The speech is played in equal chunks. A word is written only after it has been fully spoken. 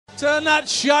Turn that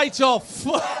shite off.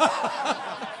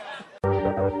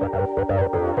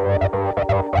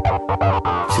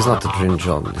 This is not a dream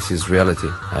job, this is reality.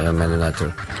 I am Man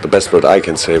United. The best word I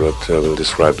can say, but will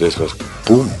describe this was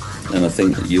boom. And I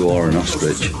think that you are an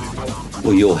ostrich.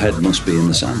 Well, your head must be in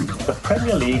the sand. The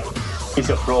Premier League is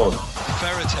a fraud.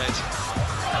 Ferret head.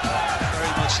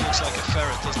 Very much looks like a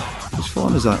ferret, doesn't it? Which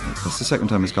phone is that? That's the second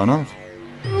time it's gone off.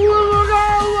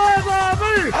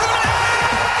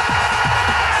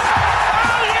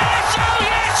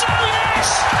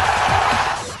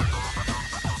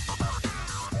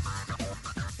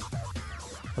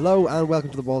 Hello and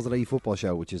welcome to the Balls at E Football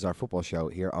Show, which is our football show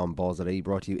here on Balls at E,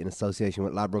 brought to you in association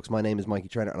with Ladbrokes. My name is Mikey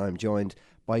Trainer and I'm joined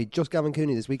by just Gavin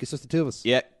Cooney this week. It's just the two of us.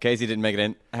 Yeah, Casey didn't make it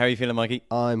in. How are you feeling, Mikey?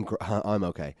 I'm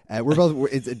okay. We're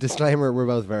both. It's a disclaimer. We're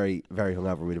both very, very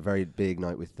hungover. We had a very big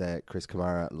night with Chris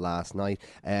Kamara last night.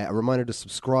 A reminder to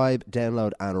subscribe,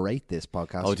 download, and rate this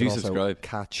podcast. Oh, do you can subscribe. Also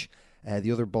catch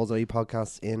the other Balls at E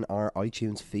podcasts in our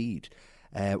iTunes feed.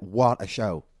 What a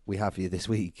show we have for you this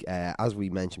week. As we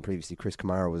mentioned previously, Chris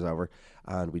Kamara was over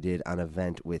and we did an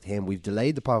event with him. We've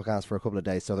delayed the podcast for a couple of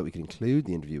days so that we can include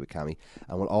the interview with Cammy,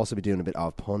 and we'll also be doing a bit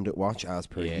of pundit watch as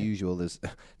per usual.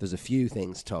 There's a few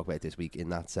things to talk about this week in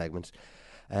that segment.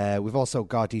 We've also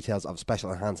got details of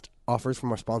special enhanced offers from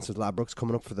our sponsors Ladbrokes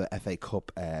coming up for the FA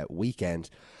Cup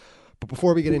weekend. But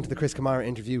before we get into the Chris Kamara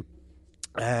interview,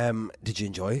 did you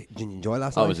enjoy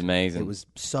last night? It was amazing. It was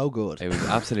so good. It was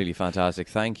absolutely fantastic.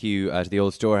 Thank you to the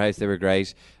Old Storehouse. They were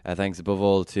great. Thanks above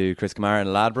all to Chris Kamara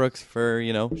and Ladbrokes for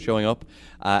showing up,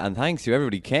 and thanks to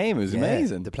everybody who came. It was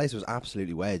amazing. The place was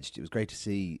absolutely wedged. It was great to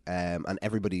see, and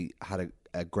everybody had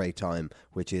a great time,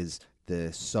 which is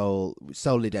the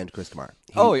solely down to Chris Kamara.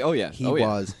 He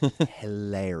was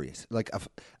hilarious, like a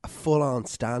full on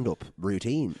stand up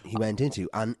routine he went into,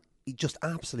 and he just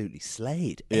absolutely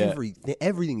slayed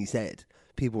everything he said.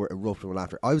 People were erupting with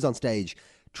laughter. I was on stage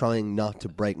trying not to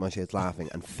break my shit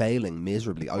laughing and failing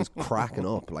miserably. I was cracking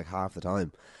up like half the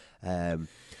time.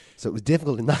 So it was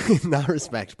difficult in that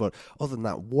respect. But other than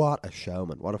that, what a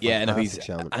showman. What a fantastic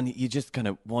showman. And you just kind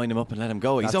of wind him up and let him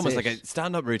go. He's almost like a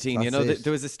stand-up routine.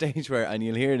 There was a stage where, and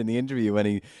you'll hear it in the interview, when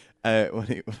he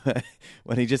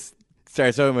just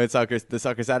starts talking about the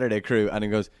Soccer Saturday crew and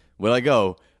he goes, "Will I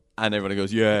go?" And everyone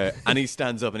goes, "Yeah." And he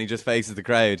stands up and he just faces the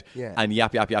crowd and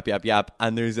yap, yap, yap, yap, yap.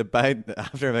 And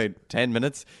after about 10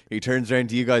 minutes, he turns around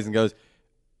to you guys and goes,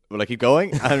 "Will I keep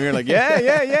going?" And we're like,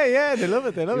 yeah. They love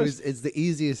it. It's the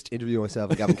easiest interview myself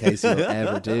and Gavin Casey will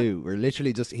ever do. We're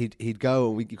literally just, he'd go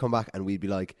and we'd come back and we'd be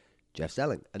like, "Jeff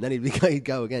Stelling," and then he'd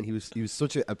go again. He was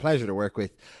such a pleasure to work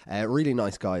with. Really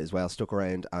nice guy as well. Stuck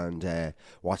around and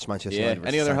watched Manchester United.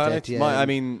 Any other highlights?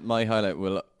 My highlight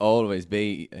will always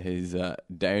be his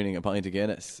downing a pint of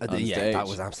Guinness on stage. That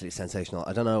was absolutely sensational.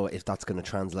 I don't know if that's going to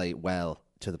translate well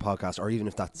to the podcast, or even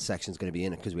if that section's going to be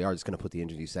in it, because we are just going to put the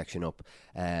interview section up.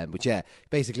 But yeah,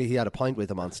 basically he had a pint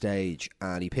with him on stage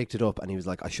and he picked it up and he was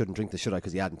like, "I shouldn't drink this, should I?"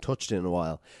 Because he hadn't touched it in a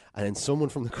while. And then someone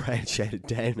from the crowd shouted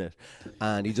down it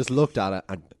and he just looked at it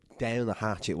and down the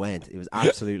hatch it went. It was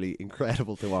absolutely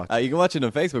incredible to watch. You can watch it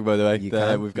on Facebook, by the way.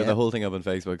 We've got the whole thing up on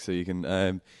Facebook, so you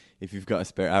can, if you've got a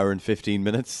spare hour and 15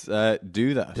 minutes,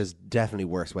 do that. There's definitely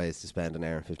worse ways to spend an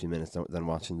hour and 15 minutes than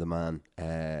watching the man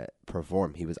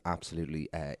perform. He was absolutely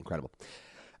incredible.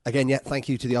 Again, thank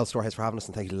you to the Old Storehouse for having us,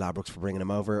 and thank you to Ladbrokes for bringing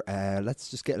him over.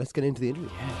 Let's get into the interview.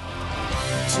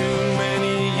 Too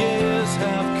many years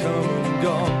have come and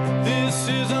gone. This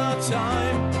is our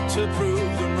time to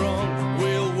prove them wrong.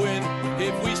 We'll win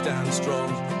if we stand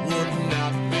strong. Wouldn't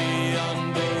that be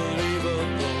unbelievable?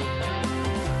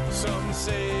 Some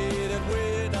say that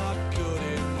we're not good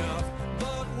enough,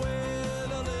 but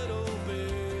with a little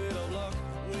bit of luck,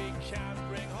 we can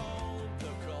bring home the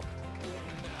cup.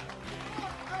 Wouldn't that be...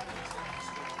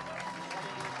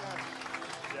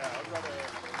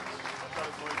 I've got a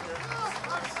point here.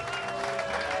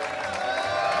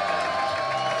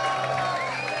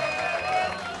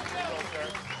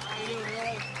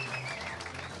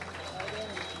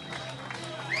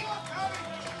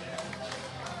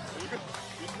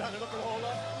 Standing up for the whole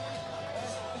lot.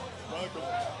 Welcome.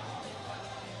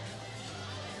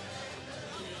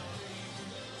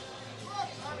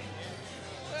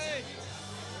 Hey,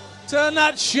 turn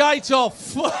that shite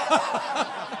off.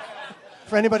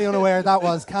 For anybody unaware, that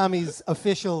was Cammy's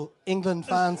official England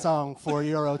fan song for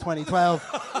Euro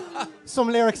 2012. Some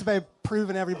lyrics about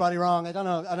proving everybody wrong. I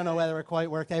don't know whether it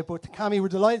quite worked out, but Cammy, we're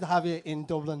delighted to have you in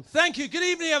Dublin. Thank you. Good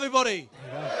evening, everybody.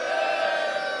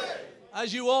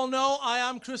 As you all know, I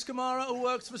am Chris Kamara, who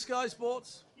works for Sky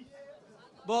Sports.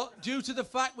 But due to the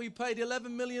fact we paid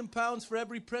 £11 million for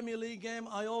every Premier League game,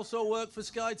 I also work for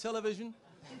Sky Television.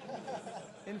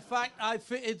 In fact, I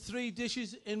fitted 3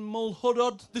 dishes in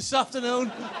Mulhudod this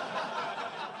afternoon.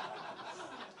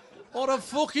 What a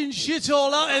fucking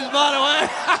shithole that is, by the way.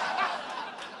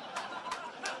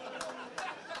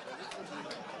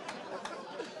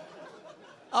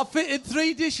 I fitted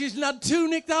 3 dishes and had 2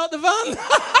 nicked out the van.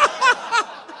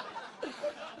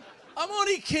 I'm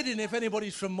only kidding if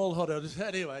anybody's from Mulhudod.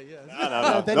 Anyway,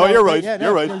 yeah. No, you're right. Yeah,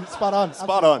 you're right. You're spot on.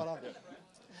 Spot on.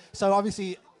 So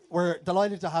obviously, we're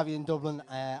delighted to have you in Dublin,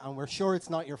 and we're sure it's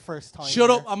not your first time. Shut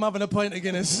here. up! I'm having a pint of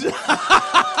Guinness.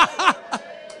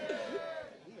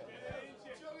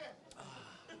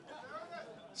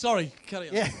 Sorry, carry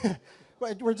on. Yeah,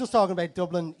 we're just talking about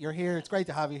Dublin. You're here. It's great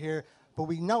to have you here, but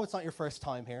we know it's not your first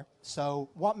time here. So,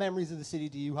 what memories of the city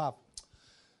do you have?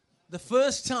 The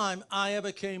first time I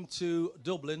ever came to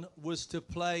Dublin was to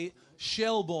play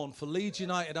Shelbourne for Leeds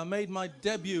United. I made my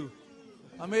debut.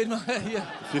 I made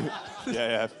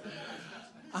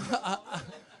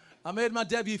my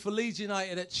debut for Leeds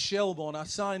United at Shelbourne. I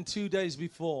signed 2 days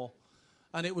before.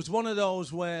 And it was one of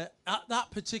those where, at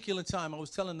that particular time, I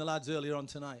was telling the lads earlier on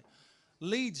tonight,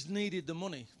 Leeds needed the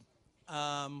money.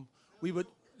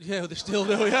 They still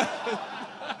do, yeah.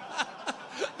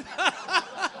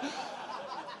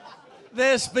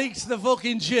 There speaks the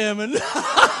fucking chairman.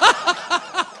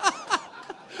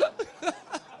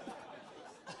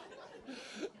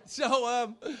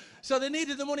 So they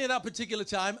needed the money at that particular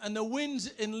time, and the winds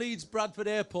in Leeds Bradford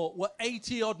Airport were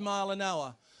 80-odd mile an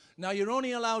hour. Now, you're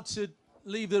only allowed to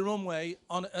leave the runway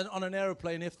on an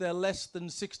aeroplane if they're less than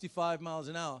 65 miles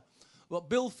an hour. But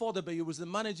Bill Fotherby, who was the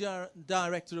manager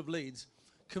director of Leeds,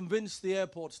 convinced the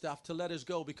airport staff to let us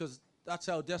go because that's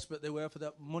how desperate they were for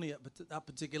that money at that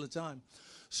particular time.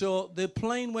 So the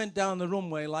plane went down the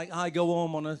runway like I go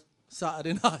home on a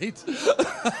Saturday night,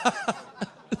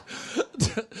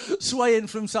 swaying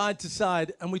from side to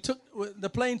side, and the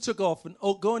plane took off, and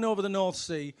going over the North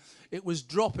Sea, it was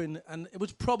dropping, and it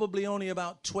was probably only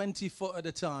about 20 foot at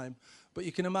a time, but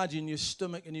you can imagine your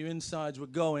stomach and your insides were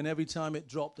going every time it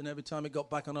dropped and every time it got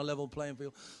back on a level playing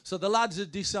field. So the lads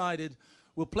had decided,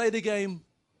 we'll play the game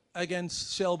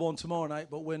against Shelbourne tomorrow night,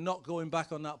 but we're not going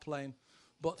back on that plane.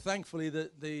 But thankfully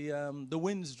the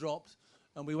winds dropped,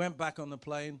 and we went back on the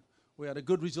plane. We had a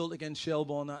good result against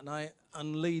Shelbourne that night,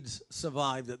 and Leeds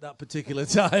survived at that particular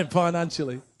time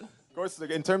financially. Of course,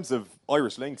 in terms of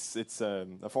Irish links, it's a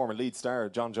former Leeds star,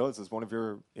 John Giles, is one of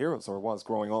your heroes, or was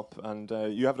growing up, and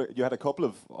you had a couple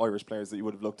of Irish players that you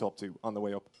would have looked up to on the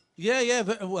way up. Yeah,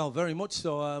 very much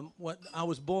so. I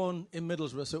was born in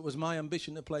Middlesbrough, so it was my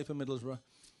ambition to play for Middlesbrough,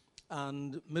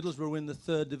 and Middlesbrough were in the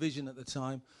 3rd division at the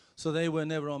time, so they were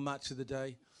never on Match of the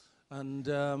Day, and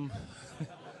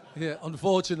yeah,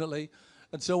 unfortunately.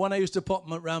 And so when I used to pop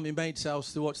around my mate's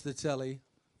house to watch the telly,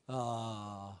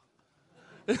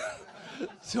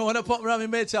 so when I popped around my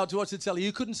mate's house to watch the telly,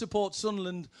 you couldn't support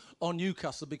Sunderland or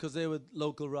Newcastle because they were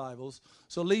local rivals.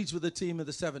 So Leeds were the team of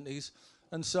the 70s.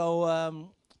 And so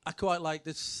I quite liked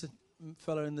this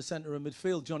fella in the centre of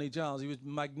midfield, Johnny Giles. He was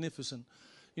magnificent.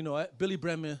 You know, Billy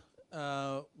Bremner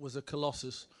was a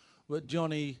colossus, but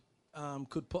Johnny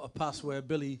could put a pass where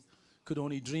Billy could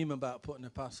only dream about putting a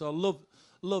pass. So I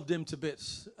loved him to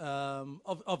bits.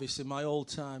 Obviously, my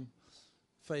all-time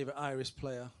favourite Irish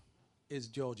player is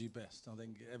Georgie Best. I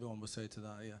think everyone would say to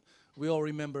that, yeah. We all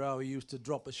remember how he used to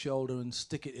drop a shoulder and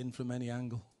stick it in from any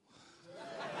angle.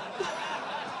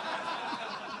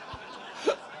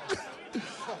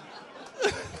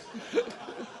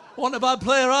 Wasn't a bad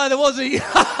player either, was he?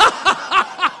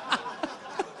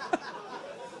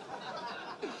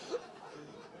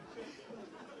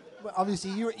 Well,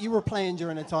 obviously, you were playing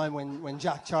during a time when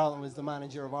Jack Charlton was the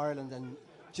manager of Ireland, and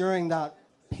during that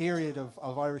period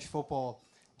of Irish football,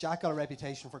 Jack got a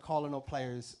reputation for calling up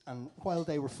players, and while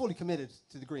they were fully committed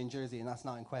to the green jersey, and that's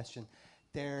not in question,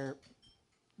 their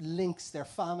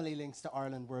family links to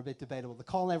Ireland were a bit debatable. The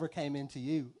call never came into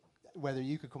you whether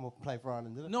you could come up and play for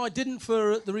Ireland, did it? No, I didn't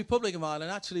for the Republic of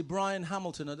Ireland. Actually, Brian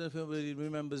Hamilton, I don't know if anybody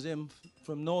remembers him,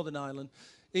 from Northern Ireland,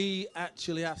 he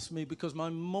actually asked me because my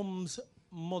mum's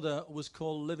mother was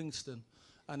called Livingston,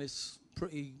 and it's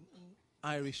pretty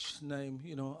Irish name,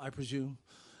 you know, I presume.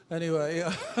 Anyway,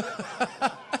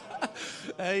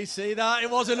 hey, see that?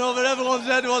 It wasn't over everyone's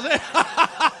head, was it?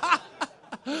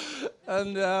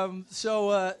 And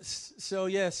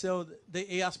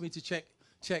he asked me to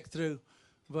check through,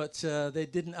 but they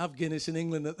didn't have Guinness in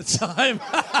England at the time.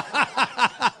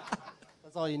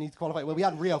 That's all you need to qualify. Well, we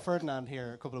had Rio Ferdinand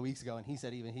here a couple of weeks ago, and he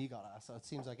said even he got asked, so it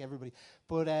seems like everybody.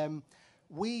 But when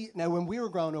we were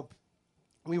growing up,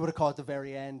 we would have caught the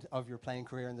very end of your playing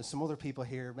career, and there's some other people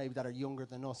here maybe that are younger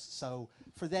than us. So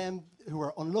for them who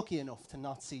are unlucky enough to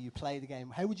not see you play the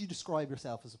game, how would you describe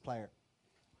yourself as a player?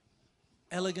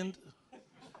 Elegant.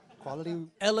 Quality?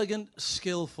 Elegant,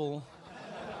 skillful.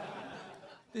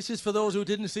 This is for those who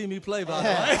didn't see me play, by the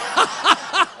way.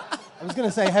 I was going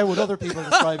to say, how would other people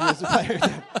describe you as a player?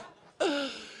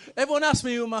 Everyone asked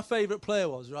me who my favourite player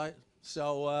was, right?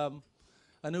 So,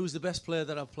 and who's the best player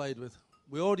that I've played with.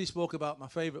 We already spoke about my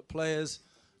favourite players,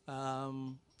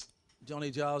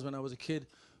 Johnny Giles when I was a kid.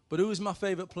 But who was my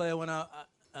favourite player when I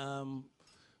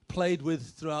played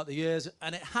with throughout the years?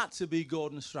 And it had to be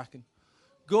Gordon Strachan.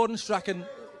 Gordon Strachan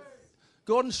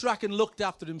looked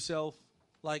after himself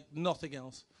like nothing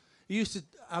else. He used to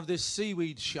have this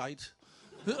seaweed shite.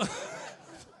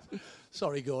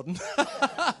 Sorry, Gordon.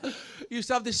 He used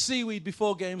to have this seaweed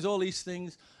before games, all these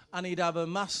things, and he'd have a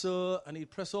masseur, and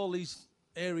he'd press all these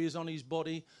areas on his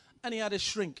body, and he had a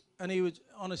shrink, and he was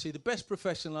honestly the best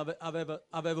professional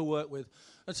I've ever worked with.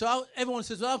 And so everyone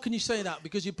says, well, how can you say that?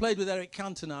 Because you played with Eric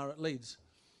Cantona at Leeds.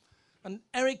 And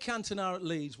Eric Cantona at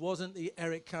Leeds wasn't the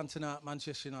Eric Cantona at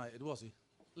Manchester United, was he?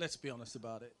 Let's be honest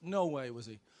about it. No way was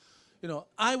he. You know,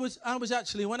 I was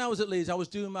actually, when I was at Leeds, I was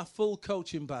doing my full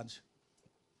coaching badge.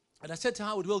 And I said to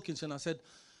Howard Wilkinson, I said,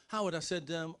 Howard, I said,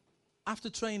 after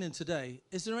training today,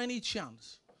 is there any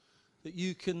chance that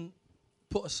you can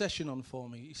put a session on for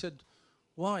me? He said,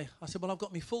 why? I said, well, I've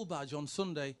got my full badge on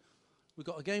Sunday. We've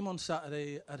got a game on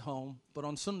Saturday at home, but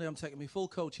on Sunday I'm taking my full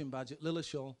coaching badge at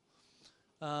Lilleshall.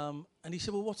 And he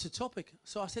said, well, what's the topic?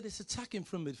 So I said, it's attacking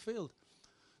from midfield.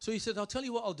 So he said, I'll tell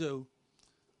you what I'll do.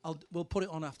 We'll put it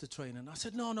on after training. I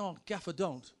said, no, Gaffer,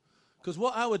 don't. Because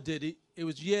what Howard did, it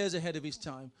was years ahead of his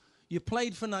time. You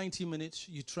played for 90 minutes,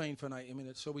 you trained for 90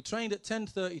 minutes. So we trained at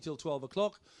 10:30 till 12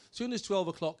 o'clock. As soon as 12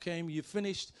 o'clock came, you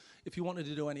finished. If you wanted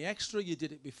to do any extra, you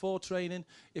did it before training.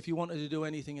 If you wanted to do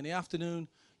anything in the afternoon,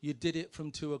 you did it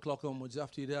from 2 o'clock onwards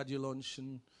after you'd had your lunch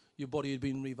and your body had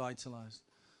been revitalised.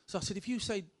 So I said, if you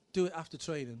say do it after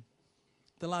training,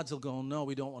 the lads will go, no,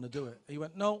 we don't want to do it. He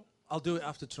went, no, I'll do it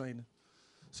after training.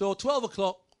 So 12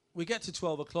 o'clock, we get to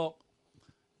 12 o'clock.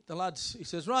 The lads, he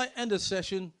says, right, end of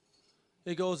session.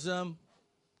 He goes,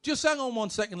 just hang on 1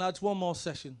 second, lads, one more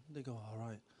session. They go, all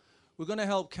right. We're going to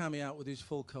help Cammy out with his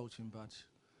full coaching badge.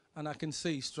 And I can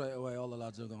see straight away all the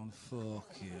lads are going, fuck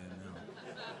you know.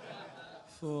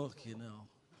 Fuck you know.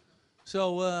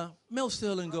 So Mel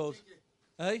Sterling goes,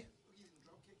 hey?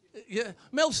 Yeah,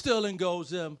 Mel Sterling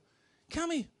goes,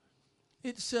 Cammy,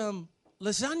 it's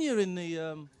lasagna in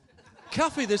the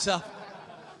cafe this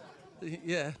afternoon.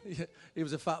 Yeah, he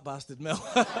was a fat bastard, Mel.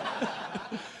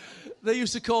 They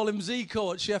used to call him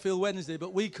Zico at Sheffield Wednesday,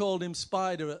 but we called him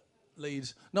Spider at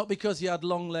Leeds. Not because he had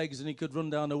long legs and he could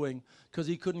run down the wing, because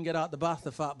he couldn't get out the bath,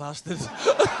 the fat bastard.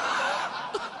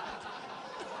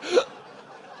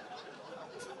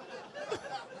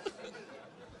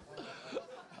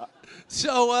 So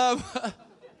all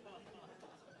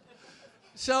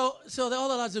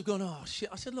the lads have gone, oh, shit.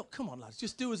 I said, look, come on, lads,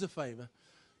 just do us a favour.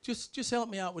 Just help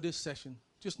me out with this session.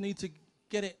 Just need to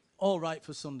get it all right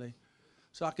for Sunday.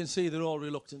 So I can see they're all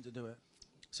reluctant to do it.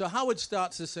 So Howard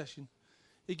starts the session.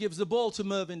 He gives the ball to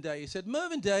Mervyn Day. He said,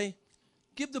 Mervyn Day,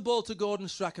 give the ball to Gordon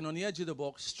Strachan on the edge of the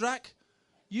box. Strack,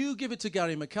 you give it to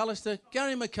Gary McAllister.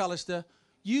 Gary McAllister,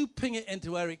 you ping it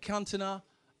into Eric Cantona.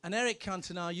 And Eric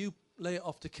Cantona, you lay it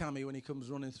off to Cammy when he comes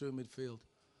running through midfield.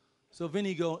 So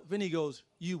Vinny goes,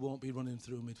 you won't be running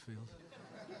through midfield.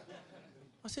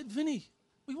 I said, Vinny,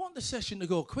 we want the session to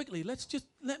go quickly. Let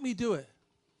me do it.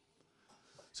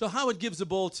 So Howard gives the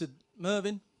ball to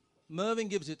Mervyn. Mervyn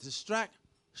gives it to Strack.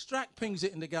 Strack pings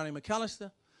it into Gary McAllister.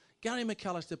 Gary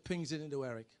McAllister pings it into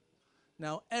Eric.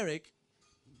 Now, Eric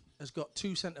has got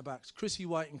two centre-backs, Chrissy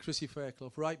White and Chrissy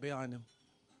Fairclough, right behind him.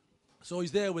 So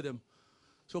he's there with him.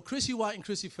 So Chrissy White and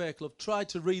Chrissy Fairclough tried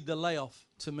to read the layoff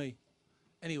to me.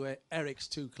 Anyway, Eric's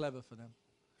too clever for them.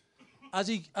 As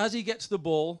he gets the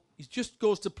ball, he just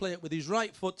goes to play it with his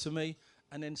right foot to me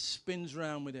and then spins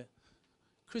round with it.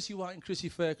 Chrissy White and Chrissy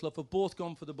Fairclough have both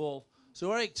gone for the ball.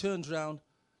 So Eric turns round.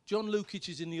 John Lukic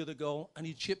is in the other goal and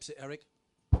he chips it, Eric.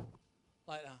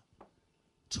 Like that.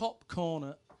 Top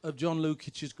corner of John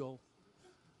Lukic's goal.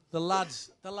 The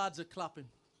lads are clapping.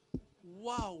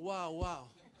 Wow, wow, wow.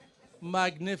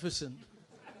 Magnificent.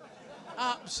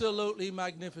 Absolutely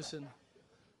magnificent.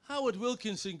 Howard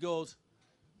Wilkinson goes,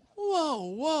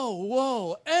 whoa, whoa,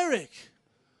 whoa, Eric,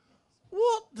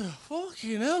 what the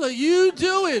fucking hell are you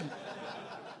doing?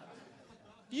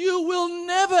 You will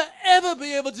never, ever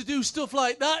be able to do stuff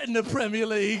like that in the Premier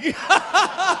League.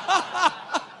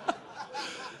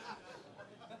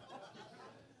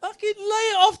 Fucking lay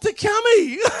it off to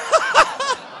Cammy.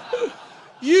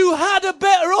 You had a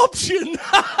better option.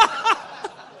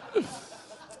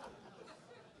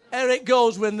 Eric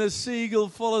goes when the seagull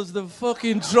follows the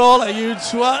fucking trawler, you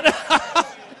twat.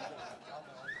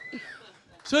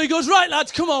 So he goes, right,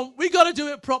 lads, come on. We got to do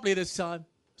it properly this time.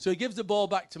 So he gives the ball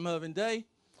back to Mervyn Day.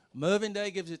 Mervyn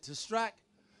Day gives it to Strack.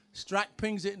 Strack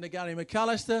pings it into Gary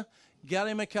McAllister.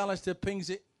 Gary McAllister pings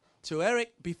it to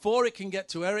Eric. Before it can get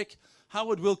to Eric,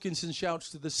 Howard Wilkinson shouts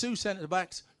to the Sioux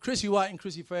centre-backs, Chrissy White and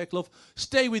Chrissy Fairclough,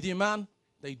 stay with your man.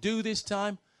 They do this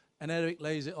time, and Eric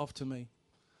lays it off to me.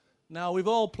 Now, we've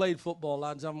all played football,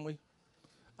 lads, haven't we?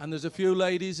 And there's a few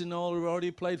ladies and all who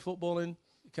already played football in.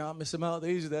 You can't miss them out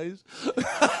these days.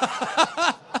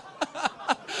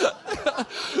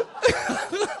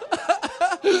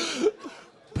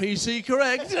 PC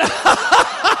correct.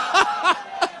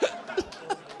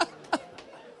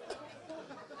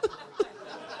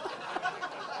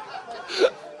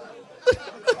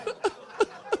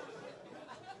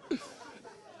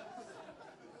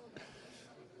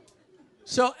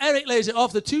 So Eric lays it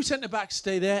off. The two centre-backs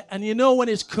stay there. And you know when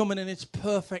it's coming and it's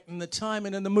perfect and the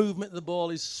timing and the movement of the ball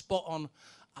is spot on.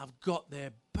 I've got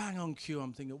there bang on cue.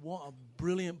 I'm thinking, what a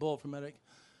brilliant ball from Eric.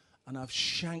 And I've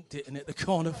shanked it and hit the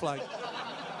corner flag.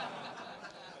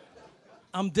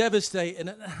 I'm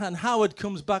devastated. And Howard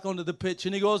comes back onto the pitch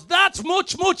and he goes, that's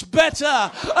much, much better.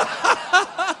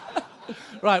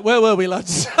 Right, where were we,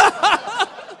 lads?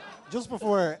 Just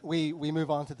before we move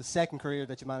on to the second career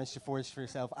that you managed to forge for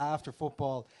yourself after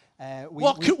football.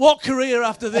 What career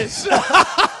after this?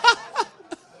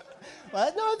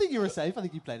 Well, no, I think you were safe. I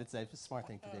think you played it safe. It's a smart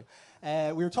thing to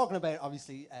do. We were talking about,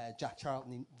 obviously, Jack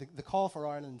Charlton. The call for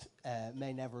Ireland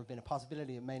may never have been a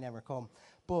possibility. It may never come.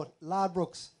 But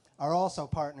Ladbrokes are also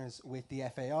partners with the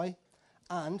FAI.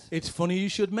 And it's funny you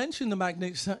should mention the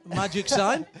magic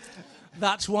sign.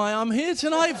 That's why I'm here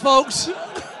tonight, folks.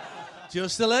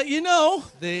 Just to let you know,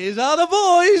 these are the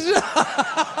boys.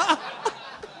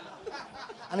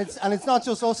 and it's not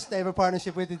just us they have a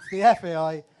partnership with, it's the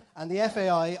FAI. And the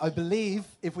FAI, I believe,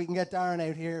 if we can get Darren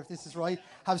out here, if this is right,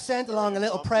 have sent along a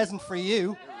little present for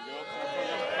you.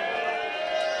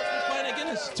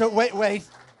 Wait. We'll let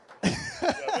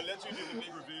you do the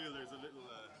big reveal.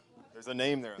 There's a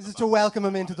name there. This is to welcome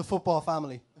him into the football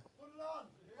family.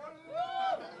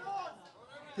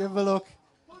 Give him a look.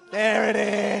 There it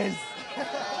is.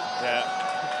 Yeah.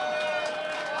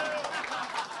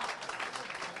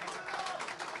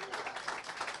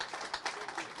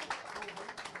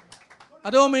 I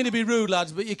don't mean to be rude,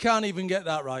 lads, but you can't even get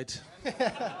that right.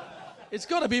 It's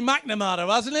got to be McNamara,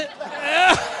 hasn't it?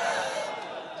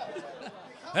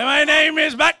 My name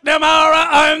is McNamara.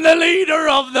 I'm the leader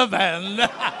of the band.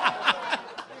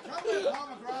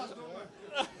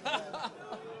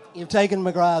 You've taken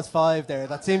McGrath's 5 there.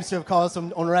 That seems to have caused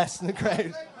some unrest in the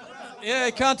crowd. Yeah,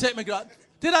 I can't take McGrath.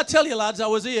 Did I tell you, lads, I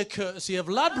was here courtesy of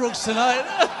Ladbrokes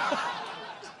tonight?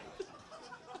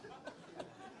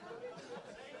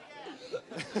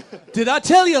 Did I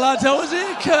tell you, lads, I was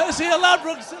here courtesy of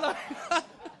Ladbrokes tonight?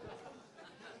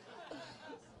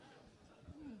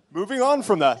 Moving on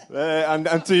from that,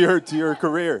 and to your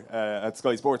career at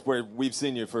Sky Sports, where we've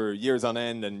seen you for years on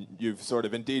end, and you've sort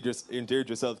of endeared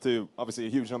yourself to obviously a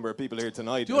huge number of people here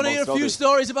tonight. Do you want to hear a few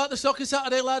stories about the Soccer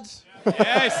Saturday, lads?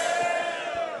 Yes.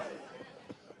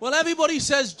 Well, everybody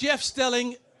says Jeff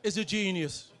Stelling is a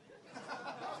genius.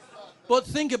 But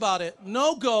think about it.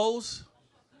 No goals,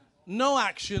 no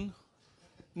action,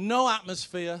 no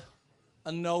atmosphere,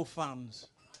 and no fans.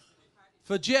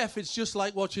 For Jeff, it's just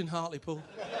like watching Hartlepool.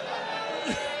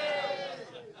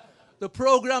 The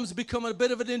programme's become a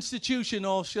bit of an institution,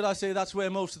 or should I say that's where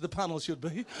most of the panel should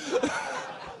be.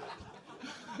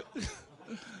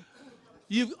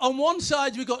 On one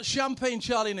side, we've got Champagne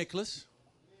Charlie Nicholas,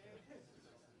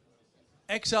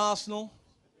 ex-Arsenal,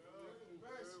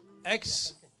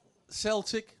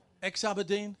 ex-Celtic,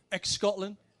 ex-Aberdeen,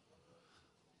 ex-Scotland.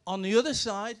 On the other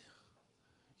side,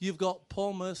 you've got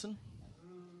Paul Merson,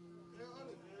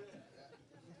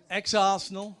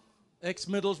 ex-Arsenal,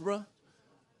 ex-Middlesbrough,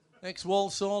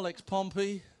 ex-Walsall,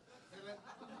 ex-Pompey,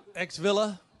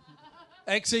 ex-Villa,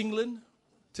 ex-England,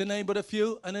 to name but a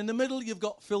few. And in the middle, you've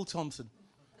got Phil Thompson.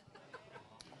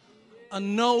 A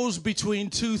nose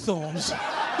between two thorns.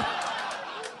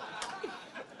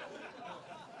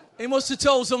 He must have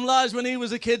told some lies when he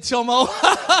was a kid, Tomo.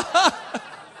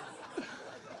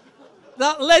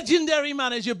 That legendary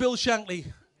manager, Bill Shankly,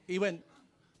 he went,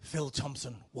 Phil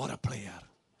Thompson, what a player.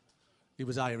 He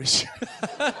was Irish.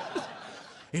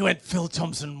 He went, Phil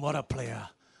Thompson, what a player.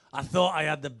 I thought I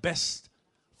had the best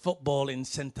footballing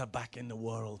centre-back in the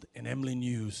world in Emlyn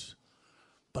News.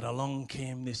 But along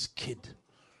came this kid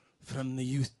from the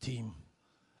youth team,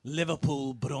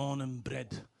 Liverpool brawn and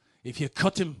bred. If you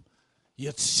cut him,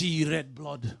 you'd see red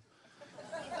blood.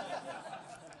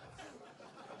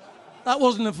 That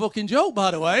wasn't a fucking joke,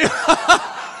 by the way.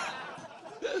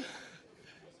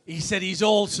 He said he's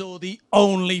also the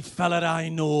only fella I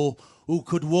know who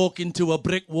could walk into a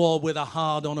brick wall with a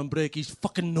hard on and break his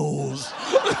fucking nose.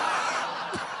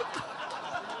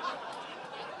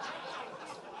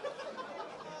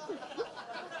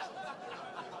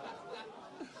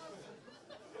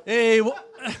 Hey,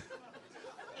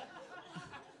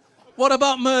 what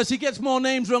about Merce? He gets more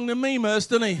names wrong than me, Merce,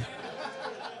 doesn't he?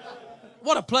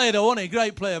 What a player, though, wasn't he?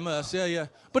 Great player, Merce. Yeah.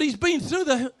 But he's been through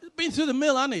the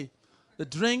mill, hasn't he? The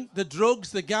drink, the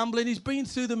drugs, the gambling. He's been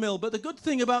through the mill. But the good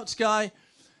thing about Sky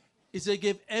is they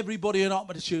give everybody an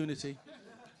opportunity.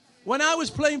 When I was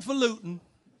playing for Luton,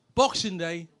 Boxing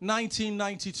Day,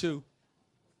 1992,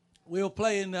 we were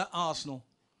playing Arsenal.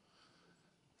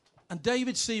 And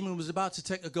David Seaman was about to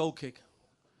take a goal kick.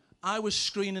 I was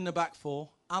screening the back four.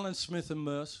 Alan Smith and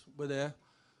Merce were there.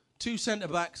 2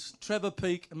 centre-backs, Trevor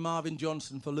Peake and Marvin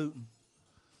Johnson for Luton.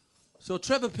 So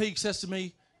Trevor Peake says to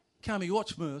me, Cammy,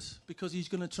 watch Merce, because he's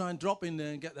going to try and drop in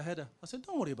there and get the header. I said,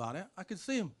 don't worry about it. I can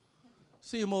see him.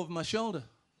 See him over my shoulder.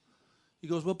 He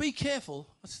goes, well, be careful.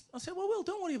 I said, well, Will,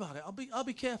 don't worry about it. I'll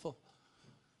be careful.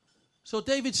 So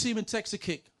David Seaman takes a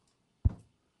kick.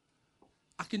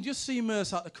 I can just see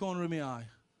Merce out the corner of my eye.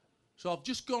 So I've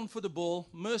just gone for the ball.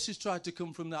 Merce has tried to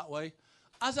come from that way.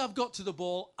 As I've got to the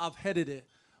ball, I've headed it.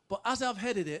 But as I've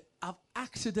headed it, I've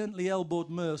accidentally elbowed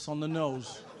Merce on the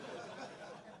nose.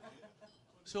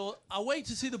 So I wait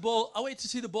to see the ball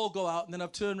go out, and then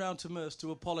I've turned round to Merce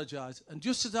to apologise. And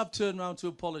just as I've turned round to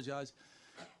apologise,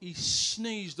 he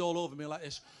sneezed all over me like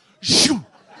this. Shoom!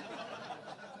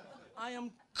 I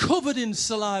am covered in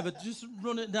saliva, just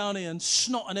running down here, and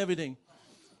snot and everything.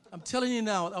 I'm telling you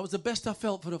now, that was the best I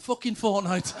felt for a fucking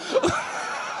fortnight.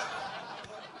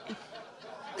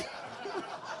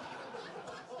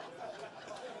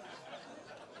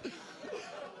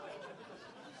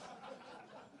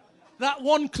 That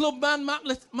one club man, Matt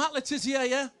Letizia,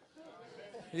 yeah?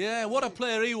 Yeah, what a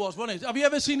player he was, wasn't he? Have you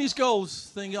ever seen his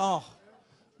goals? Think, oh,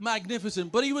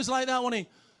 magnificent. But he was like that, wasn't he?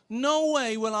 No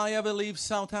way will I ever leave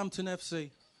Southampton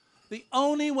FC. The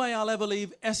only way I'll ever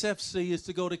leave SFC is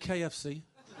to go to KFC.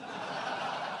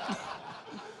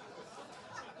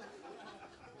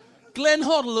 Glenn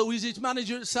Hoddle, who is his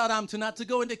manager at Southampton, had to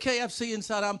go into KFC in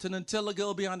Southampton and tell the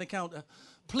girl behind the counter,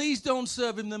 please don't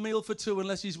serve him the meal for 2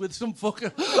 unless he's with some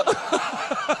fucker.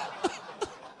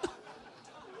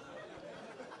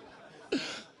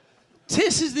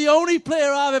 Tiss is the only player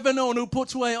I've ever known who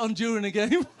puts weight on during a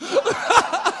game.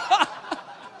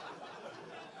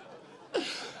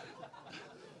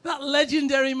 That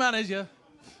legendary manager,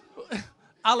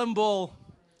 Alan Ball,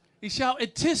 he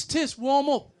shouted, Tiss, Tiss, warm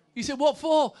up. He said, what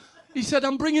for? He said,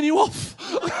 I'm bringing you off.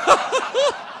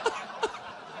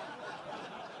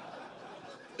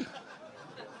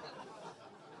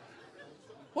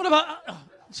 What about...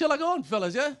 shall I go on,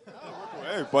 fellas, yeah?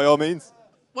 Hey, by all means.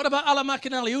 What about Alan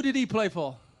McInally? Who did he play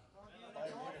for?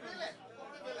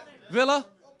 Villa?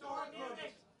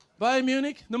 Bayern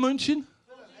Munich? The München?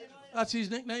 That's his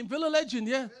nickname. Villa legend,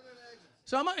 yeah.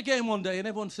 So I'm at a game one day and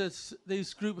everyone says,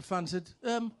 this group of fans said,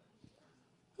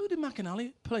 who did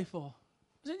McInally play for?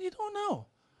 I said, you don't know.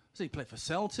 I said, he played for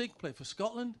Celtic, played for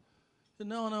Scotland. I said,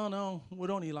 no.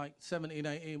 We're only like 17,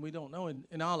 18. We don't know.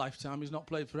 In our lifetime, he's not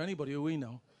played for anybody who we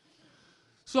know.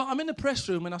 So I'm in the press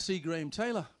room and I see Graham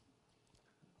Taylor.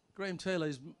 Graham Taylor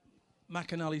is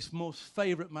McInally's most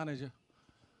favourite manager.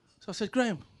 So I said,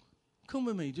 Graham, come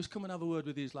with me. Just come and have a word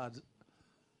with these lads.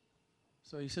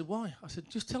 So he said, why? I said,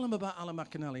 just tell them about Alan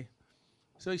McInally.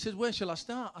 So he said, where shall I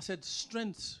start? I said,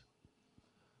 strengths.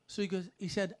 So he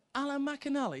said, Alan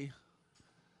McInally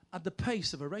had the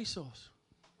pace of a racehorse.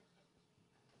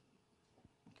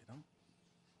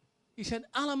 He said,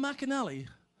 Alan McInally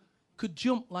could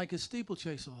jump like a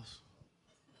steeplechase horse.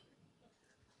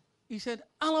 He said,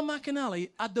 Alan McInally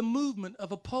had the movement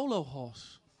of a polo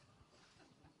horse.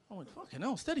 I went, fucking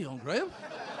hell, steady on, Graham.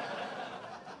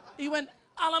 He went,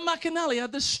 Alan McInally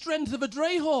had the strength of a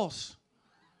dray horse.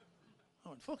 I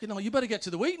went, fucking hell, you better get to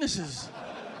the weaknesses.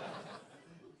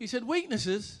 He said,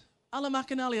 weaknesses? Alan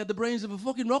McInally had the brains of a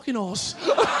fucking rocking horse.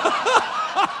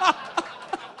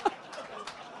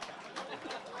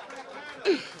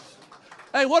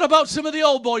 Hey, what about some of the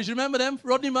old boys? Remember them?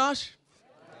 Rodney Marsh?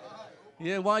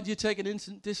 Yeah, why do you take an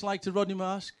instant dislike to Rodney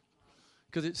Marsh?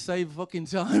 Because it saved fucking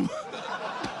time.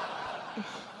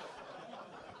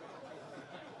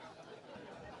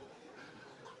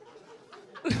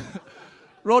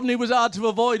 Rodney was hard to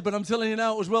avoid, but I'm telling you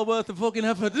now, it was well worth the fucking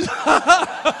effort.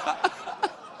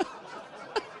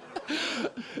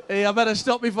 Hey, I better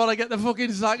stop before I get the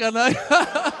fucking sack, and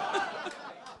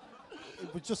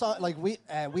It was just like we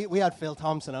had Phil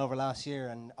Thompson over last year,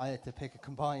 and I had to pick a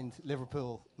combined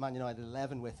Liverpool Man United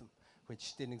 11 with him,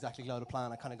 which didn't exactly go to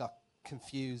plan. I kind of got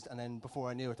confused, and then before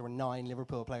I knew it, there were 9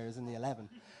 Liverpool players in the 11.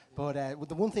 But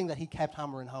the one thing that he kept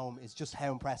hammering home is just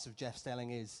how impressive Jeff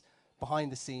Stelling is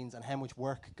behind the scenes and how much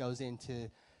work goes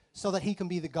into so that he can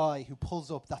be the guy who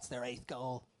pulls up. That's their 8th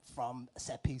goal from a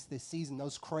set piece this season.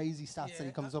 Those crazy stats that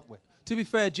he comes up with. To be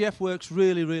fair, Jeff works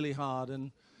really, really hard,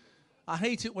 and I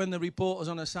hate it when the reporters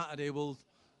on a Saturday will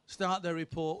start their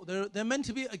report. They're meant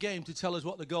to be at a game to tell us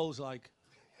what the goal's like.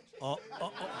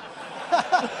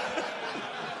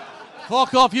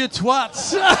 Fuck off, you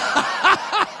twats.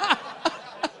 I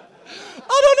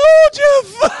don't know,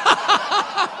 Jeff.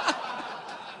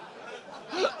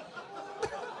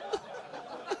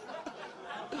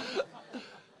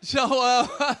 So,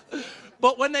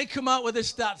 but when they come out with the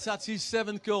stats, that's his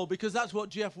 7th goal, because that's what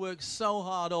Jeff works so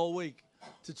hard all week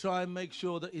to try and make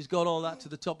sure that he's got all that to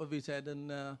the top of his head.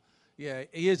 And yeah,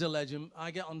 he is a legend.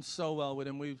 I get on so well with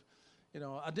him.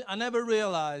 I never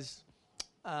realised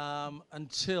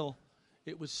until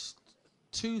it was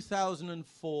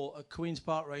 2004 at Queen's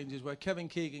Park Rangers, where Kevin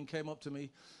Keegan came up to me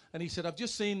and he said, "I've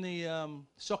just seen the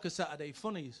Soccer Saturday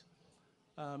funnies.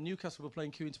 Newcastle were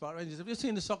playing Queen's Park Rangers. Have you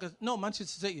seen the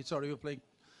Manchester City, sorry, were playing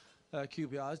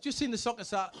QPR. I've just seen the Soccer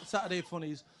Saturday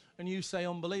funnies, and you say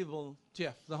unbelievable,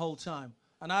 Jeff, the whole time."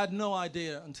 And I had no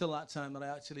idea until that time that I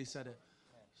actually said it.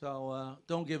 So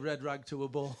don't give red rag to a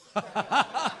bull.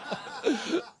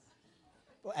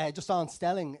 Just on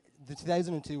Stelling, the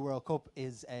 2002 World Cup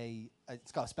it's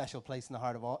got a special place in the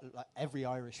heart of every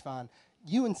Irish fan.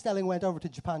 You and Stelling went over to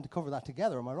Japan to cover that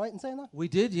together, am I right in saying that? We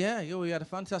did, yeah. We had a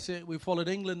fantastic... We followed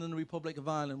England and the Republic of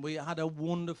Ireland. We had a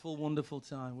wonderful, wonderful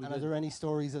time. Are there any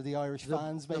stories of the Irish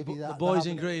fans, maybe? The boys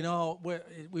in green,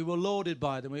 we were loaded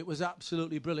by them. It was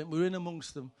absolutely brilliant. We were in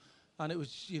amongst them. And it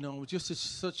was, just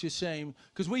such a shame.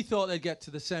 Because we thought they'd get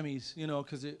to the semis,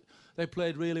 because they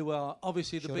played really well.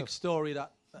 Obviously, the big story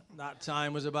that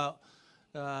time was about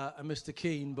Mr.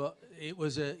 Keane. But it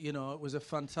was a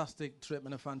fantastic trip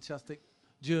and a fantastic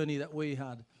journey that we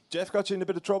had. Jeff got you in a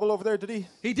bit of trouble over there, did he?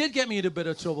 He did get me in a bit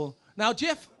of trouble. Now,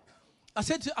 Jeff, I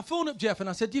phoned up Jeff and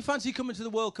I said, "Do you fancy coming to the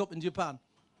World Cup in Japan?"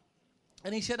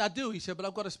 And he said, "I do." He said, "But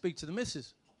I've got to speak to the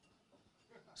missus."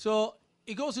 So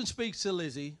he goes and speaks to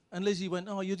Lizzie, and Lizzie went,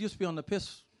 "Oh, you'll just be on the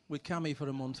piss with Cammy for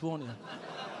a month, won't you?"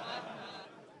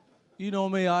 You know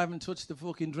me, I haven't touched a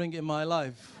fucking drink in my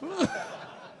life.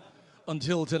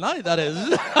 Until tonight, that is.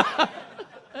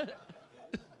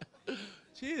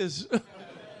 Cheers.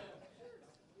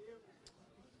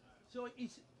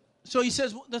 So he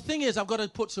says, "The thing is, I've got to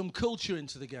put some culture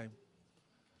into the game."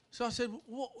 So I said,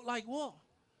 "What? Like what?"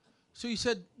 So he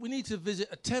said, "We need to visit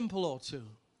a temple or two."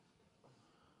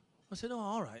 I said, "Oh,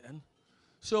 all right then."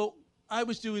 So I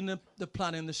was doing the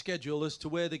planning, the schedule as to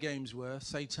where the games were,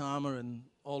 Saitama and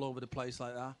all over the place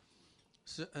like that,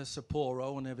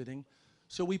 Sapporo and everything.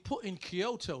 So we put in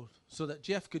Kyoto so that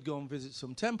Jeff could go and visit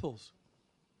some temples.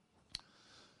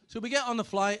 So we get on the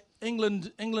flight.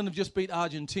 England have just beat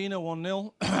Argentina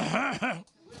 1-0.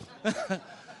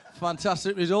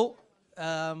 Fantastic result.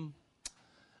 So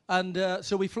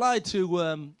we fly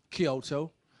to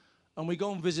Kyoto, and we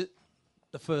go and visit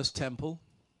the first temple.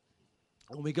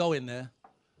 And we go in there,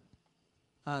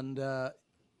 and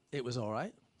it was all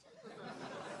right.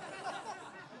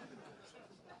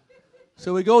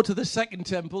 So we go to the second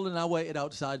temple, and I waited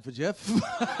outside for Jeff.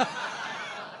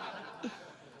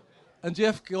 And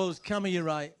Jeff goes, "Cammy, you're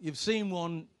right. You've seen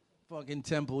one fucking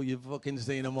temple. You've fucking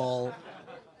seen them all."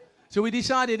 So we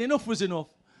decided enough was enough.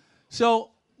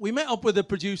 So we met up with the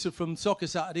producer from Soccer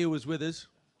Saturday who was with us,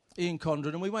 Ian Condren,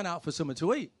 and we went out for something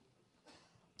to eat.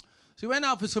 So we went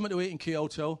out for something to eat in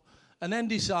Kyoto and then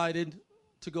decided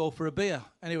to go for a beer.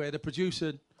 Anyway, the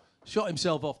producer shot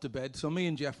himself off to bed, so me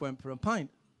and Jeff went for a pint.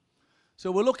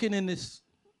 So we're looking in this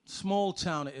small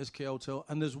town, it is Kyoto,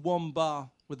 and there's one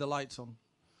bar with the lights on.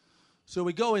 So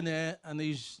we go in there, and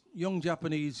these young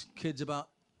Japanese kids, about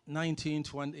 19,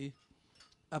 20,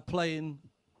 are playing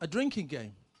a drinking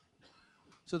game.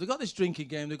 So they've got this drinking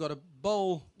game. They've got a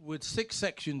bowl with 6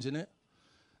 sections in it,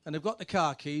 and they've got the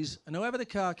car keys, and whoever the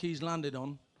car keys landed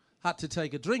on had to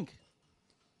take a drink.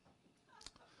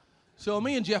 So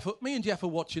me and Jeff are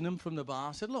watching them from the bar.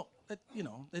 I said, "Look,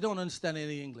 they don't understand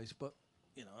any English, but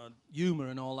humour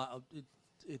and all that,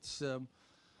 it's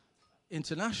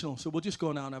international, so we'll just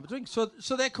go now and have a drink." So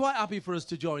they're quite happy for us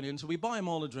to join in, so we buy them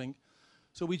all a drink.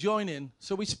 So we join in.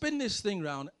 So we spin this thing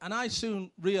round, and I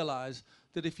soon realise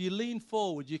that if you lean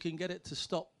forward, you can get it to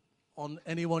stop on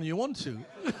anyone you want to.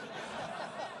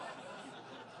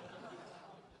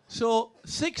 So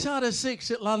 6 out of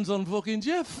 6 it lands on fucking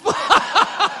Jeff.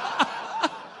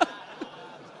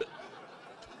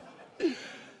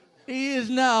 He is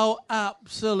now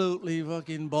absolutely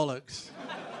fucking bollocks.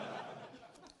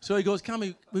 So he goes,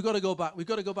 Cammy, we've got to go back. We've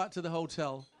got to go back to the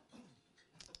hotel.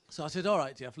 So I said, all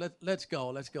right, Jeff, let's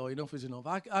go. Enough is enough.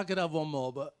 I could have one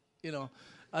more, but, you know,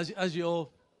 as you're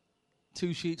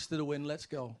 2 sheets to the wind, let's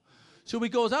go. So we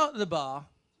goes out to the bar.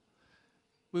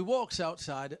 We walks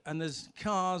outside, and there's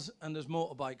cars and there's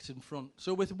motorbikes in front.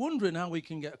 So we're wondering how we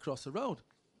can get across the road.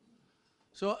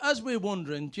 So as we're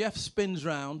wondering, Jeff spins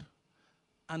round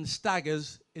and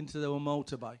staggers into the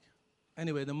motorbike.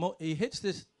 Anyway, he hits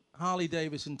this Harley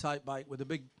Davidson type bike with the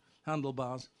big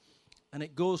handlebars, and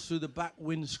it goes through the back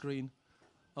windscreen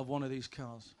of one of these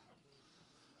cars.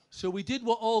 So we did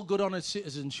what all good honest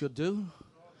citizens should do.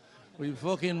 We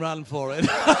fucking ran for it.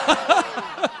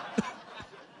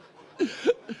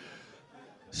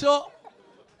 So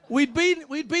we'd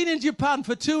been in Japan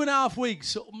for 2.5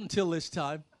 weeks up until this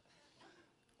time,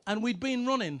 and we'd been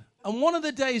running. And one of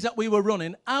the days that we were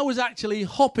running, I was actually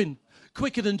hopping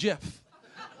quicker than Jeff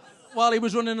while he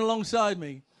was running alongside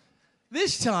me.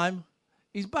 This time,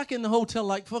 he's back in the hotel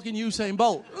like fucking Usain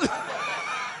Bolt.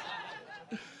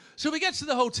 So we get to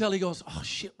the hotel, he goes, oh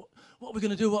shit, what are we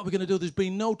going to do? What are we going to do? There's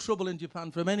been no trouble in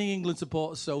Japan from any England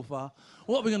supporters so far.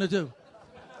 What are we going to do?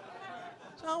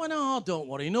 So I went, oh, don't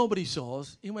worry, nobody saw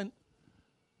us. He went,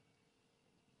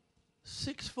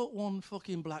 6'1"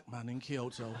 fucking black man in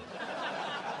Kyoto.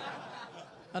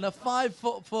 And a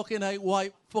 5'8"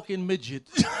 white fucking midget.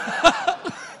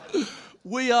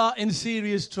 We are in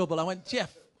serious trouble. I went,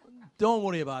 Jeff, don't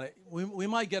worry about it. We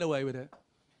might get away with it.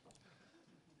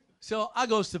 So I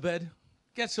goes to bed,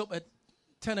 gets up at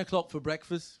 10 o'clock for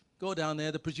breakfast, go down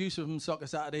there. The producer from Soccer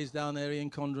Saturdays down there, Ian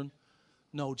Condren.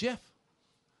 No, Jeff.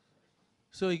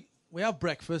 So we have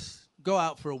breakfast, go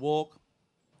out for a walk.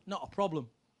 Not a problem.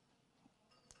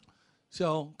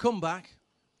 So come back,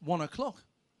 1 o'clock.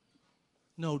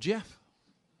 No, Jeff.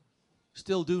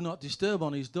 Still do not disturb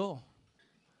on his door.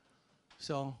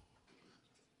 So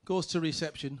goes to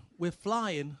reception. We're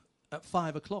flying at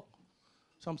 5 o'clock.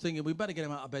 So I'm thinking we better get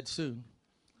him out of bed soon.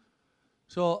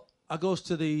 So I goes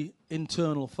to the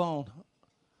internal phone.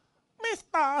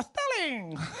 Mr.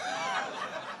 Stelling.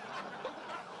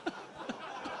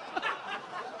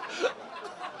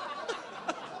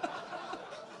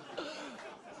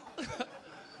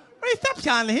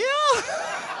 Reception here.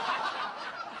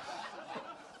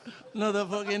 Another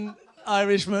fucking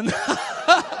Irishman.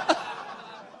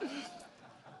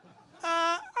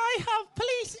 I have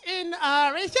police in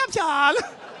reception.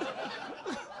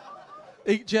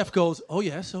 Jeff goes, oh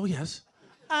yes.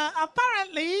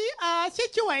 Apparently,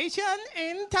 situation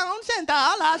in town centre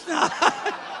last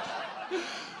night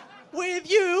with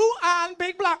you and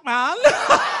Big Black Man.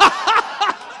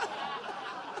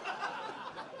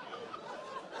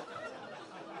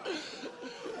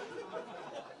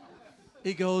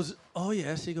 He goes, oh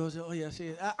yes.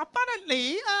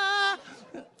 Apparently,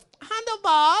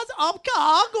 handlebars of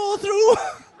car go through.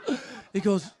 He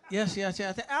goes, yes. Was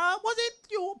it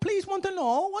you? Please want to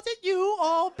know, was it you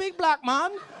or Big Black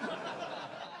Man?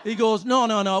 He goes, no,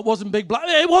 it wasn't Big Black.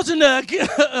 It wasn't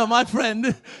my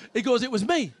friend. He goes, it was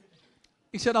me.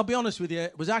 He said, I'll be honest with you,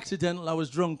 it was accidental. I was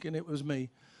drunk and it was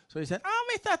me. So he said,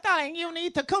 oh, Mr. Stelling, you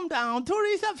need to come down to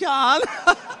reception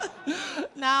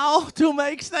now to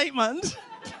make statement.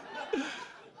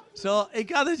 So he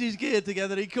gathers his gear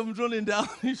together. He comes running down.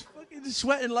 He's fucking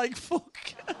sweating like fuck.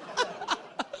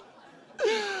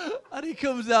 And he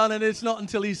comes down, and it's not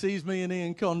until he sees me and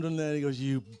Ian Condren there, he goes,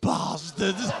 you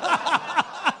bastards.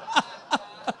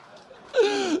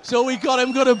 So we got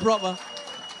him good and proper.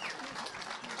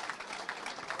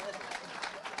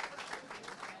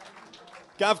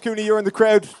 Gav Cooney, you're in the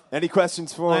crowd. Any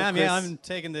questions for I am, Chris? yeah. I'm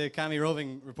taking the Cammy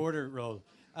roving reporter role.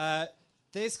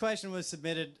 This question was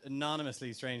submitted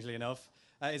anonymously, strangely enough.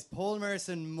 Is Paul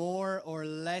Merson more or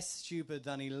less stupid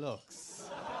than he looks?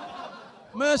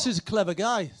 Mercer's a clever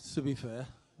guy, to be fair.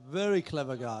 Very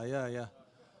clever guy, yeah.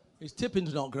 His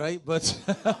tipping's not great, but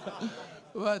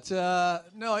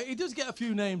no, he does get a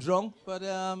few names wrong. But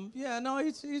he's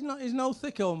no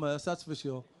thicko, Merce, that's for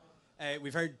sure.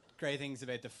 We've heard great things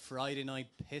about the Friday night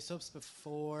piss-ups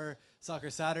before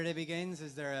Soccer Saturday begins.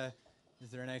 Is there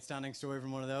an outstanding story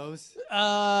from one of those?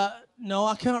 No,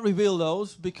 I can't reveal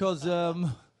those because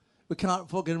we can't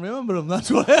fucking remember them. That's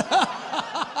why.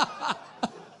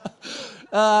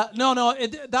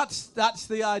 That's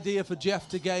the idea for Jeff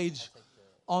to gauge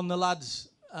on the lads'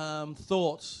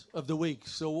 thoughts of the week.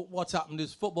 So what's happened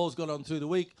is football's gone on through the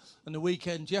week, and the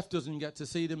weekend Jeff doesn't get to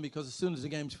see them because as soon as the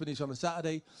game's finished on a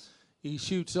Saturday, he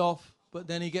shoots off but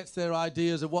then he gets their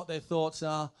ideas of what their thoughts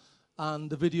are and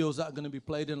the videos that are going to be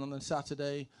played in on the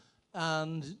Saturday.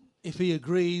 And if he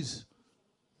agrees,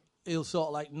 he'll sort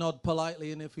of like nod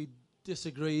politely, and if he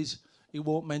disagrees, he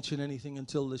won't mention anything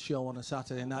until the show on a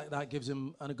Saturday, and that gives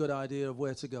him a good idea of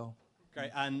where to go.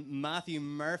 Great. And Matthew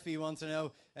Murphy wants to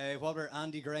know what were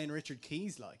Andy Gray and Richard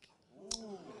Keys like?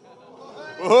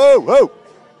 Whoa, whoa.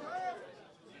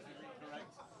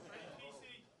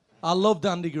 I loved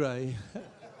Andy Gray.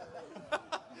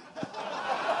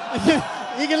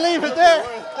 You can leave it there.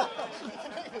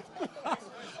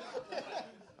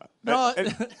 No,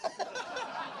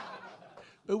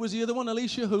 who was the other one?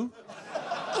 Alicia who?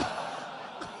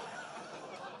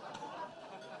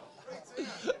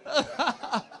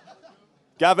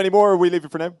 Gav, any more, or we leave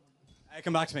it for now?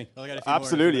 Come back to me. I'll get a few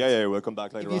Absolutely, more. yeah, we'll come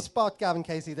back later If you on. spot Gavin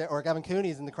Casey there, or Gavin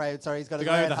Cooney's in the crowd, sorry, he's got The a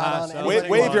guy red with the hat hat, on. so Anybody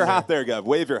Wave your wants- hat there, Gav.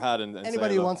 Wave your hat and Anybody say who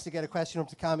hello. wants to get a question up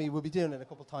to Cammy, we'll be doing it a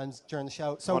couple of times during the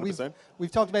show. So 100%.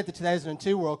 we've talked about the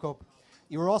 2002 World Cup.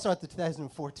 You were also at the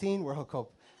 2014 World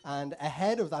Cup, and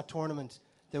ahead of that tournament,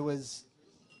 there was,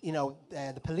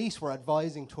 the police were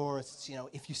advising tourists,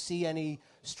 if you see any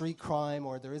street crime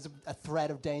or there is a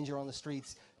threat of danger on the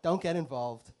streets, don't get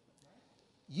involved.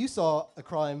 You saw a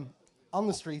crime on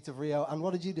the streets of Rio, and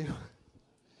what did you do?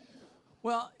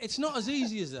 Well, it's not as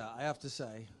easy as that, I have to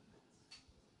say.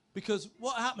 Because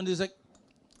what happened is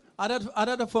I'd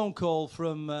had a phone call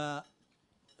from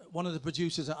one of the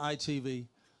producers at ITV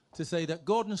to say that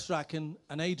Gordon Strachan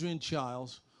and Adrian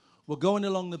Childs were going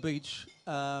along the beach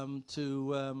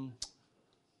to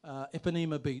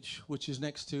Ipanema Beach, which is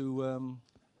next to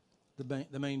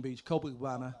the main beach,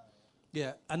 Copacabana.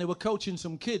 Yeah, and they were coaching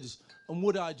some kids, and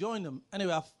would I join them?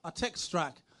 Anyway, I text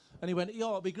Strack, and he went,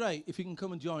 it'd be great if you can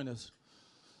come and join us.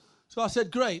 So I said,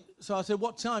 great. So I said,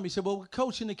 what time? He said, well, we're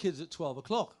coaching the kids at 12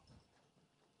 o'clock.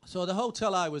 So the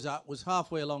hotel I was at was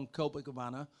halfway along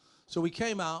Copacabana. So we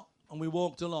came out, and we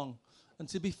walked along. And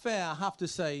to be fair, I have to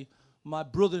say, my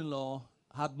brother-in-law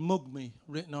had mugged me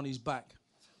written on his back.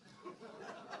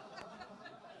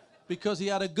 Because he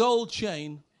had a gold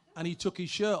chain, and he took his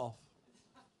shirt off.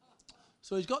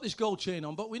 So he's got this gold chain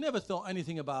on, but we never thought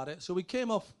anything about it. So we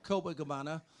came off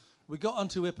Copacabana, we got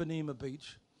onto Ipanema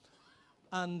Beach,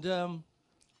 and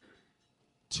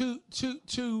two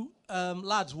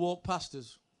lads walked past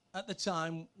us. At the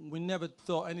time, we never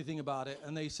thought anything about it,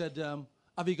 and they said,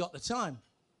 have you got the time?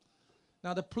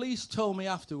 Now, the police told me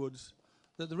afterwards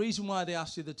that the reason why they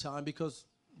asked you the time, because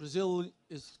Brazil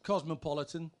is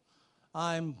cosmopolitan,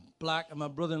 I'm black and my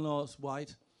brother-in-law's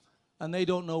white, and they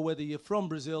don't know whether you're from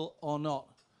Brazil or not.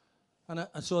 And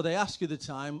so they ask you the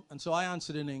time, and so I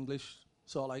answered in English,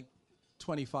 sort of like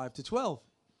 25 to 12.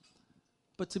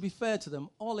 But to be fair to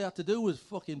them, all they had to do was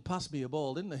fucking pass me a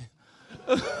ball, didn't they?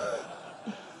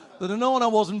 They'd have known I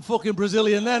wasn't fucking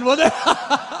Brazilian then, would they?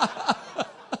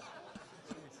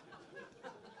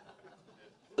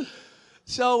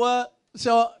 So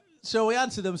we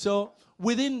answered them. So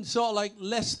within sort of like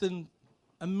less than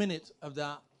a minute of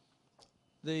that,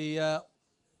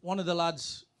 one of the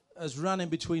lads has ran in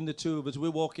between the two of us.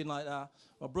 We're walking like that.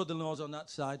 My brother-in-law's on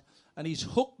that side, and he's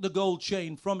hooked the gold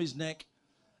chain from his neck,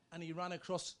 and he ran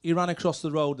across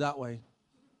the road that way.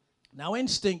 Now,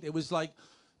 instinct, it was like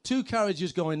 2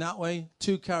 carriages going that way,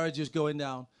 2 carriages going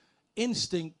down.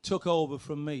 Instinct took over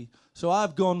from me, so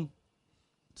I've gone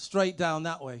straight down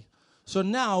that way. So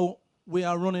now we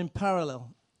are running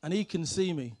parallel, and he can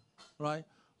see me, right?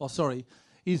 Oh, sorry.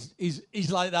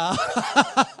 He's like that,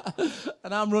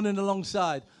 and I'm running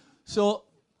alongside. So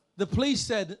the police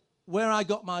said where I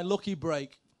got my lucky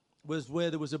break was where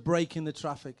there was a break in the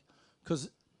traffic,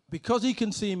 because he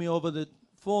can see me over the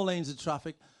 4 lanes of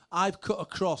traffic. I've cut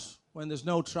across when there's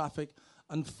no traffic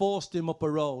and forced him up a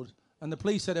road. And the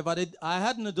police said if I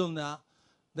hadn't have done that,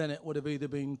 then it would have either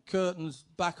been curtains,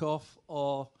 back off,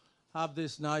 or have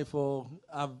this knife, or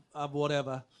have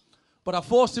whatever. But I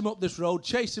forced him up this road,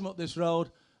 chased him up this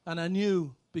road, and I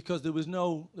knew because there was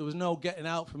no getting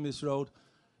out from this road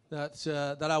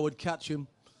that I would catch him.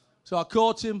 So I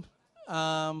caught him,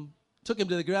 took him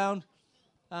to the ground,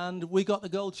 and we got the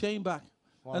gold chain back.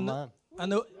 One man.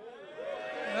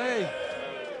 Hey.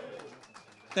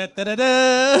 Da, da, da,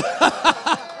 da.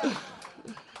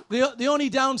 The only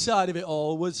downside of it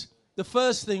all was the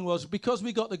first thing was because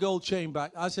we got the gold chain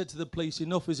back. I said to the police,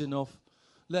 "Enough is enough.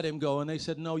 Let him go." And they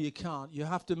said, "No, you can't. You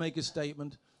have to make a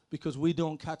statement because we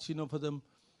don't catch enough of them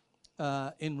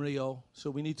in Rio. So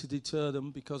we need to deter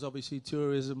them because obviously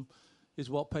tourism is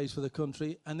what pays for the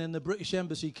country." And then the British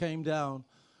Embassy came down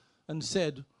and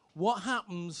said, "What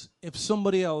happens if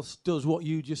somebody else does what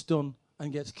you just done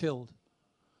and gets killed?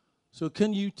 So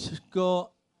can you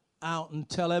go out and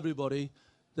tell everybody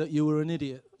that you were an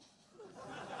idiot.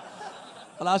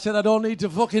 And I said, I don't need to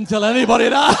fucking tell anybody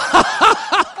that.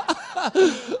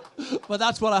 But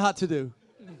that's what I had to do.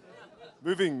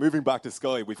 Moving back to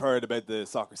Sky, we've heard about the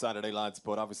Soccer Saturday lads,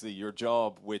 but obviously your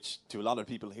job, which to a lot of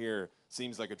people here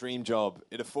seems like a dream job,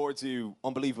 it affords you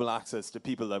unbelievable access to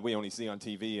people that we only see on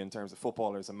TV in terms of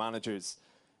footballers and managers.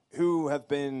 Who have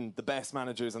been the best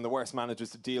managers and the worst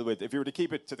managers to deal with, if you were to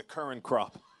keep it to the current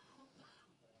crop?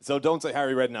 So don't say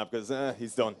Harry Redknapp, because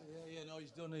he's done. No,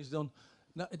 he's done.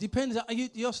 Now, it depends.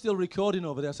 You're still recording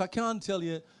over there, so I can't tell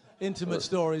you intimate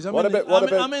stories. I'm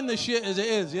in the shit as it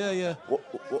is. Yeah.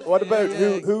 What about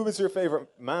who was your favourite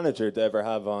manager to ever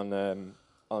have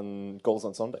on Goals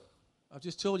on Sunday? I've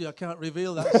just told you I can't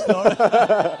reveal that story.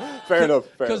 Fair enough.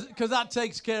 Because that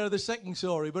takes care of the second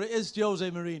story, but it is Jose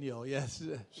Mourinho. Yes.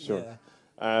 Sure.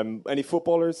 Yeah. Any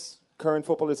footballers, current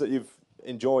footballers that you've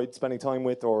enjoyed spending time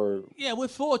with, or? Yeah, we're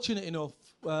fortunate enough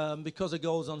because of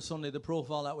Goals on Sunday, the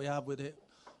profile that we have with it,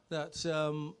 that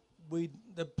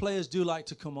the players do like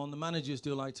to come on, the managers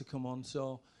do like to come on,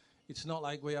 so it's not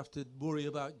like we have to worry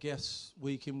about guests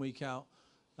week in, week out,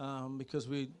 because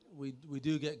we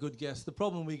do get good guests. The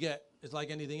problem we get is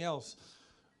like anything else,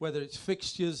 whether it's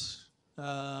fixtures,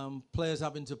 players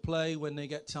having to play when they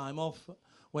get time off,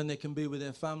 when they can be with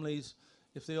their families.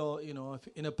 If they all, if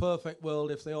in a perfect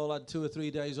world, if they all had 2 or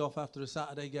 3 days off after a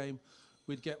Saturday game,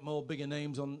 we'd get more bigger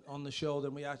names on the show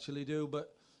than we actually do.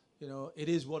 But, it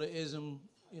is what it is, and,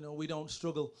 we don't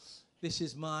struggle. This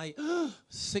is my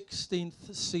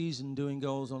 16th season doing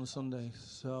Goals on Sunday.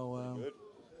 So,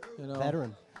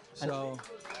 Veteran. So,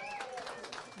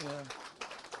 yeah.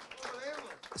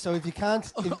 So if you can't...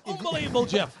 Unbelievable,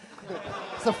 Jeff.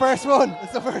 It's the first one.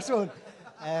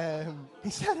 He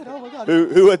said it, oh my God.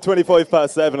 Who had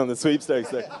 7 on the sweepstakes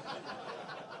there?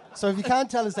 So if you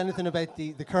can't tell us anything about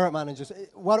the current managers,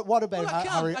 what about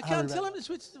Harry? I can't tell him to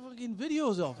switch the fucking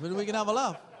videos off, and we can have a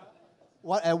laugh.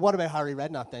 What about Harry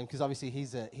Redknapp then? Because obviously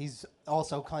he's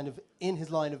also kind of in his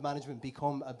line of management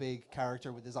become a big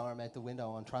character with his arm out the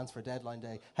window on transfer deadline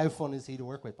day. How fun is he to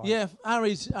work with? Brian? Yeah,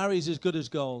 Harry's as good as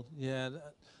gold. Yeah,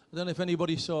 I don't know if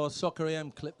anybody saw a Soccer AM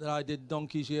clip that I did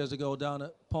donkeys years ago down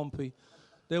at Pompey.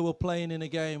 They were playing in a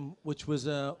game which was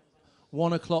a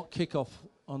 1 o'clock kickoff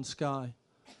on Sky,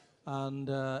 and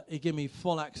he gave me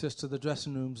full access to the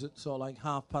dressing rooms at sort of like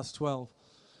 12:30.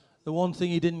 The one thing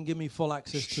he didn't give me full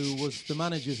access to was the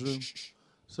manager's room.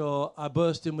 So I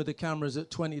burst in with the cameras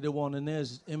at 20-1, and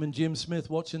there's him and Jim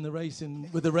Smith watching the racing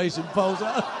with the racing poles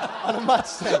out. On a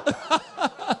match day.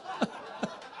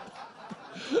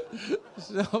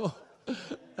 So,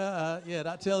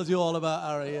 that tells you all about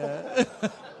Harry. Yeah.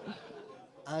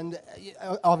 And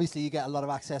obviously you get a lot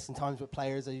of access and times with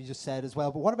players, as you just said as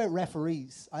well. But what about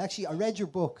referees? I read your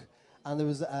book, and there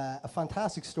was a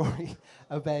fantastic story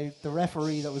about the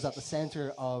referee that was at the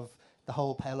centre of the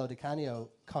whole Paolo Di Canio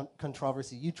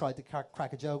controversy. You tried to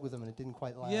crack a joke with him, and it didn't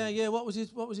quite land. Yeah. What was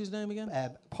his name again?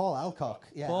 Paul Alcock.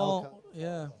 Yeah. Paul. Alcock.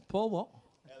 Yeah. Paul what?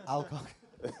 Alcock.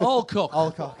 Alcock.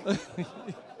 Alcock.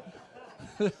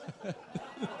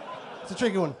 It's a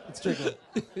tricky one.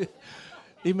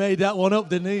 He made that one up,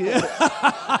 didn't he?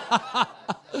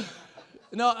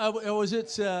 No,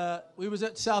 we was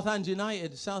at Southend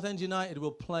United. Southend United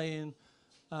were playing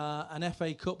an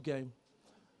FA Cup game,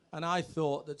 and I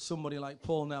thought that somebody like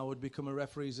Paul now would become a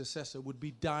referee's assessor, would be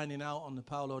dining out on the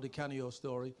Paolo Di Canio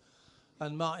story,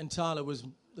 and Martin Tyler was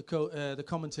the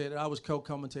commentator. I was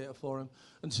co-commentator for him,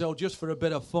 and so just for a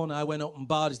bit of fun, I went up and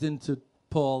barged into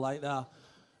Paul like that.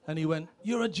 And he went,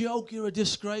 "You're a joke, you're a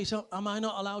disgrace. Am I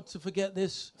not allowed to forget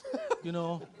this?"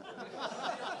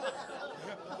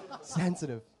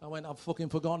 Sensitive. I went, "I've fucking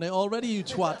forgotten it already, you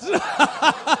twat."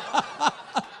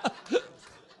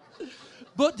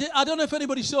 But I don't know if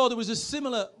anybody saw, there was a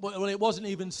similar, well, it wasn't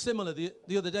even similar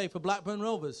the other day for Blackburn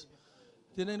Rovers.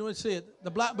 Did anyone see it?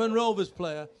 The Blackburn Rovers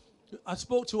player, I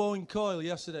spoke to Owen Coyle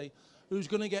yesterday, who's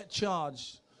going to get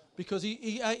charged because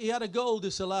he had a goal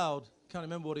disallowed. Can't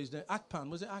remember what his name. Akpan,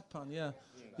 was it Akpan?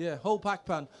 Yeah, Hope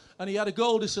Akpan. And he had a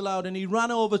goal disallowed, and he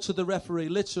ran over to the referee,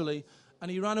 literally,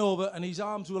 and he ran over, and his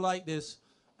arms were like this,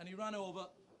 and he ran over,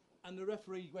 and the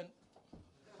referee went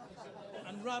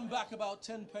and ran back about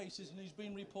 10 paces, and he's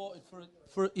been reported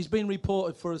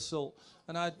for assault.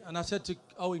 And I said to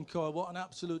Owen Coyle, what an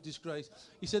absolute disgrace.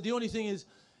 He said the only thing is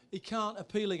he can't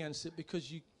appeal against it because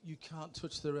you can't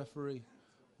touch the referee.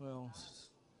 Well.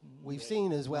 We've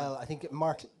seen as well, I think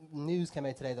news came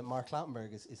out today that Mark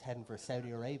Clattenburg is heading for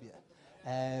Saudi Arabia.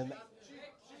 Yeah.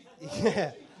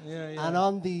 And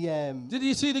on the... Did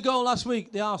you see the goal last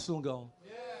week, the Arsenal goal?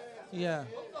 Yeah.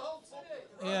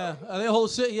 Yeah, the whole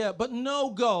city, yeah. But no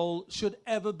goal should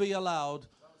ever be allowed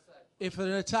if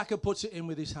an attacker puts it in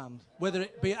with his hand, whether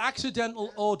it be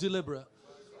accidental or deliberate.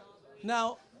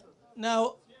 Now,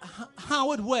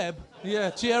 Howard Webb,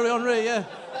 Thierry Henry, yeah.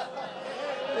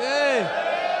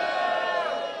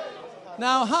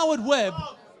 Now, Howard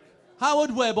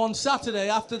Webb on Saturday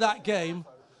after that game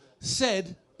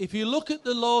said, if you look at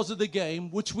the laws of the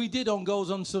game, which we did on Goals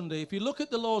on Sunday, if you look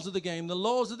at the laws of the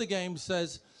game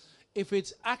says if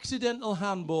it's accidental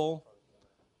handball,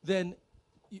 then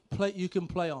you can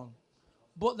play on.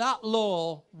 But that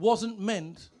law wasn't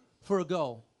meant for a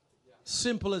goal.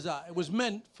 Simple as that. It was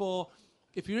meant for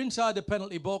if you're inside the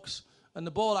penalty box and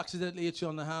the ball accidentally hits you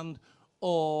on the hand,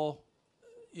 or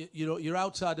you're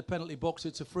outside the penalty box,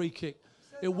 it's a free kick.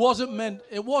 It wasn't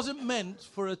meant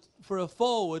for a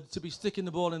forward to be sticking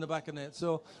the ball in the back of the net.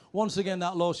 So once again,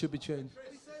 that law should be changed.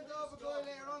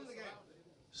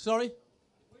 Sorry?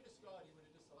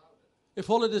 If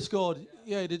Hull had scored,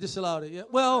 they disallowed it. Yeah.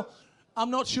 Well, I'm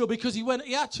not sure because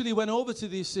he actually went over to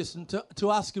the assistant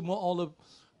to ask him what all the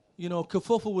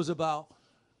kerfuffle was about,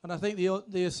 and I think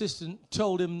the assistant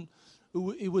told him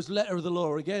it was letter of the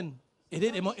law again. It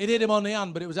hit him on the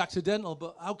hand, but it was accidental.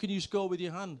 But how can you score with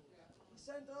your hand? He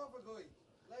sent off a guy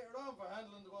later on for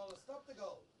handling the ball and stopped the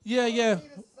goal. Yeah.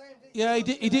 He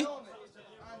did.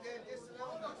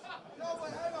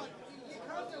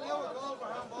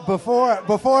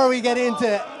 Before we get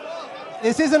into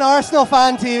this, isn't Arsenal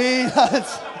fan TV.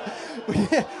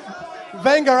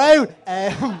 Wenger out.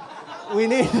 We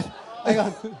need. Hang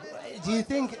on. Do you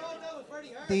think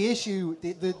the issue,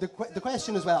 the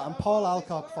question as well, and Paul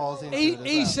Alcock falls into it as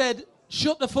He well. said,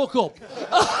 "Shut the fuck up."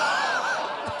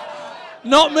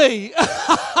 Not me.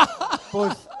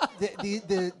 But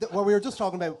what we were just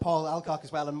talking about, Paul Alcock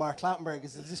as well, and Mark Clattenburg,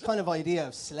 is this kind of idea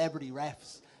of celebrity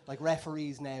refs, like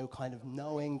referees now kind of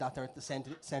knowing that they're at the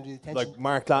centre of the attention. Like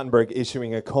Mark Clattenburg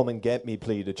issuing a "come and get me"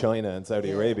 plea to China and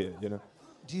Saudi Arabia,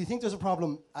 Do you think there's a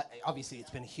problem? Obviously, it's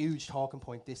been a huge talking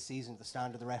point this season, the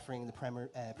standard of the refereeing in the Premier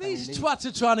These League. twats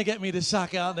are trying to get me to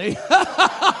sack, aren't they?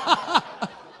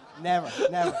 Never.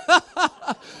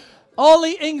 All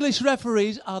the English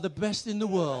referees are the best in the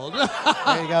world.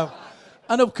 There you go.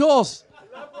 And of course,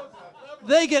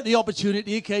 they get the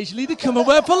opportunity occasionally to come and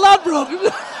work for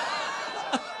Ladbroke.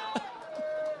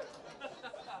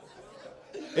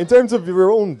 In terms of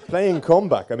your own playing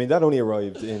comeback, I mean, that only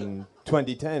arrived in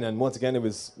 2010, and once again, it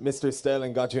was Mr.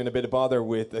 Stelling got you in a bit of bother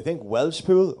with, I think,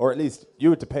 Welshpool, or at least you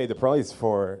had to pay the price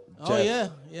for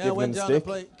Jeff I went down to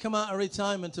play, come out of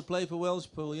retirement to play for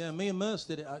Welshpool. Yeah, me and Merce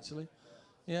did it actually.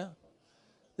 Yeah,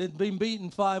 they'd been beaten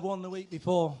 5-1 the week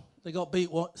before. They got beat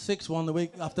 6-1 the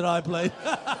week after I played.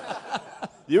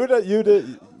 You had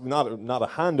not a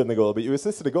hand in the goal, but you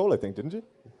assisted a goal, I think, didn't you?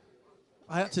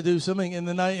 I had to do something in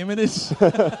the 90 minutes.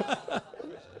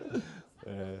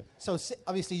 So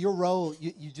obviously your role,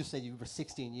 you just said you were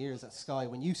 16 years at Sky.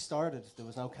 When you started, there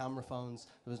was no camera phones,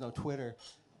 there was no Twitter.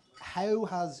 How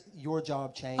has your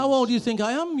job changed? How old do you think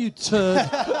I am, you turd?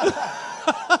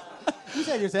 You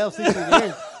said yourself 16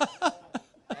 years.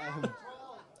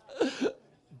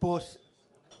 But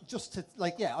just to,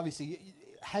 obviously,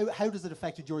 how does it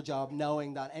affected your job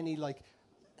knowing that any,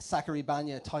 Zachary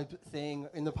Banya type thing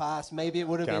in the past, maybe it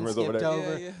would have been skipped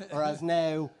over, whereas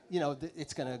now,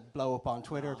 it's going to blow up on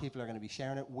Twitter, people are going to be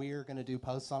sharing it, we're going to do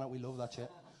posts on it, we love that shit.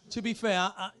 To be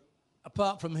fair,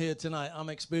 apart from here tonight, I'm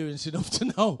experienced enough to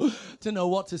know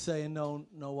what to say and know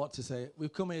what to say.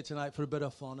 We've come here tonight for a bit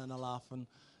of fun and a laugh, and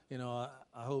I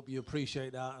hope you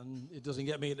appreciate that, and it doesn't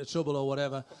get me into trouble or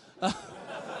whatever.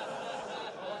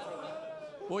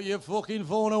 Put your fucking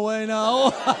phone away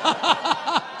now.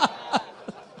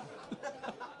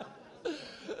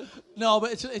 No,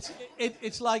 but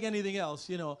it's like anything else,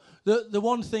 The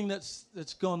one thing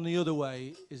that's gone the other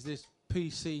way is this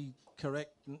PC correct.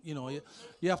 You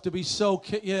have to be so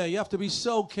you have to be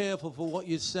so careful for what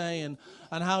you say and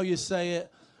how you say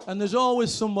it. And there's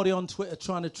always somebody on Twitter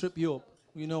trying to trip you up.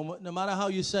 No matter how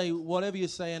you say whatever you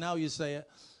say and how you say it.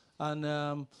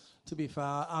 And to be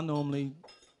fair, I normally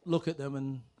look at them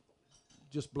and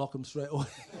just block them straight away.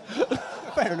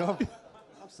 Fair enough.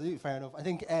 Absolutely fair enough. I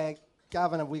think.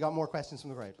 Gavin, have we got more questions from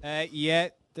the crowd?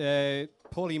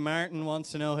 Paulie Martin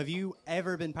wants to know, have you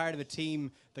ever been part of a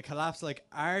team that collapsed like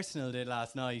Arsenal did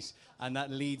last night, and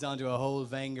that leads on to a whole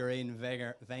Wenger in,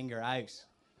 Wenger out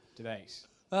debate?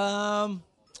 You got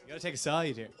to take a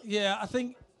side here. Yeah, I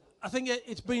think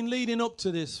it's been leading up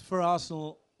to this for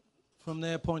Arsenal from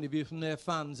their point of view, from their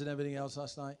fans and everything else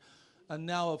last night. And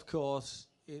now, of course,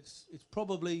 it's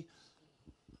probably,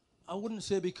 I wouldn't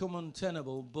say become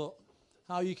untenable, but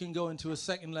how you can go into a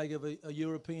second leg of a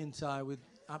European tie with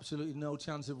absolutely no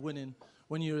chance of winning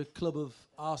when you're a club of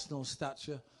Arsenal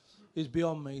stature. is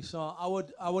beyond me. So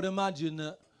I would imagine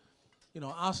that,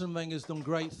 Arsene Wenger's done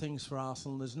great things for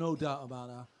Arsenal. There's no doubt about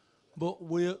that. But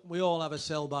we all have a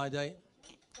sell-by date.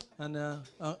 And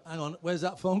hang on, where's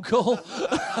that phone call?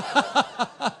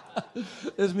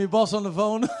 There's my boss on the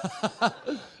phone.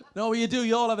 No, well, you do.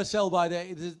 You all have a sell-by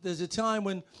date. There's a time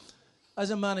when, as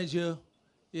a manager,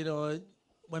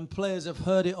 when players have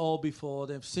heard it all before,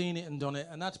 they've seen it and done it,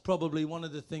 and that's probably one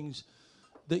of the things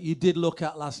that you did look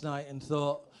at last night and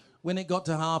thought, when it got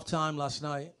to half-time last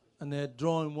night and they're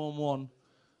drawing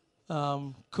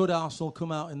 1-1, could Arsenal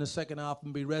come out in the second half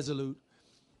and be resolute?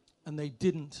 And they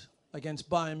didn't against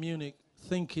Bayern Munich,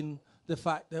 thinking the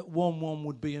fact that 1-1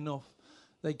 would be enough.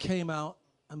 They came out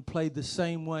and played the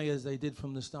same way as they did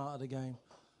from the start of the game.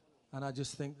 And I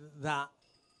just think that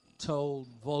told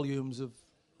volumes of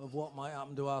what might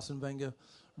happen to Arsene Wenger,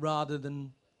 rather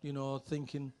than,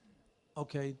 thinking,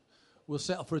 okay, we'll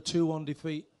settle for a 2-1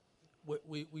 defeat.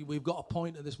 We've got a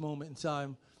point at this moment in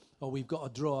time, or we've got a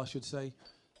draw, I should say.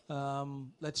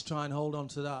 Let's try and hold on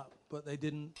to that. But they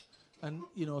didn't. And,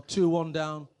 2-1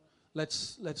 down,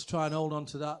 let's try and hold on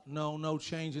to that. No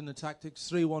change in the tactics.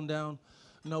 3-1 down,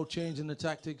 no change in the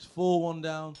tactics. 4-1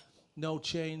 down, no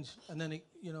change. And then, it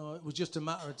was just a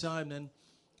matter of time then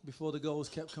before the goals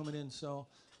kept coming in. So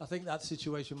I think that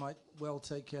situation might well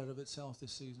take care of itself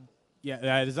this season. Yeah,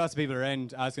 there's lots of people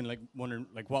around asking, wondering,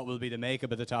 what will be the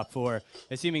makeup of the top four,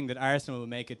 assuming that Arsenal will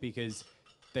make it because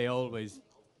they always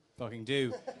fucking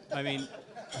do. I mean,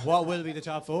 what will be the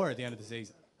top four at the end of the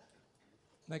season?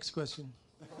 Next question.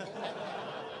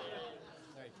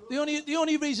 The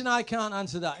only reason I can't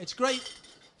answer that, it's great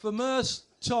for Merce,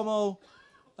 Tomo,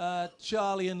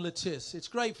 Charlie and Lettice. It's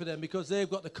great for them because they've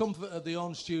got the comfort of their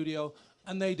own studio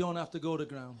and they don't have to go to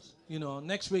grounds.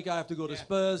 Next week I have to go to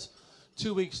Spurs.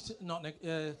 2 weeks, not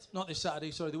this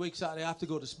Saturday, sorry, the week Saturday I have to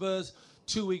go to Spurs.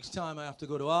 2 weeks' time I have to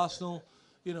go to Arsenal.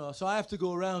 So I have to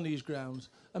go around these grounds.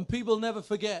 And people never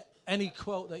forget any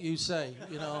quote that you say,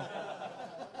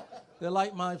 They're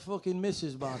like my fucking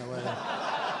missus, by the way.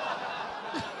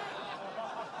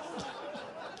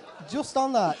 Just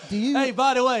on that, do you... Hey,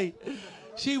 by the way,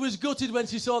 she was gutted when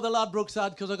she saw the Ladbrokes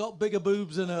ad because I got bigger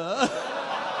boobs than her.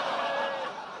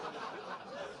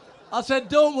 I said,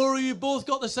 don't worry, you both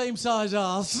got the same size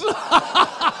arse.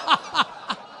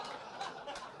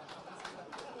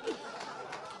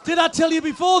 Did I tell you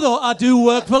before, though? I do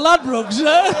work for Ladbrokes.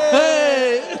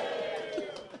 Hey!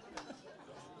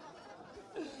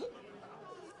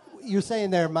 You're saying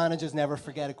there managers never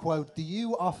forget a quote. Do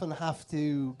you often have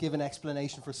to give an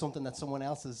explanation for something that someone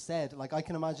else has said? Like, I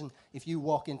can imagine if you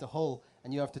walk into Hull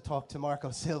and you have to talk to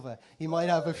Marco Silva, he might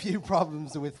have a few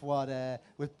problems with what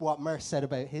Merce said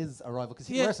about his arrival, because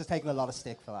Merce has taken a lot of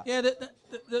stick for that. Yeah,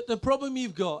 the problem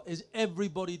you've got is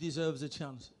everybody deserves a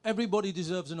chance. Everybody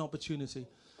deserves an opportunity.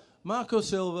 Marco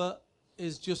Silva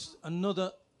is just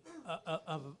another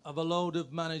of a load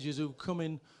of managers who've come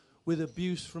in with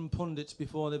abuse from pundits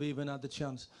before they've even had the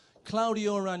chance.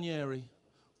 Claudio Ranieri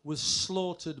was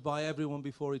slaughtered by everyone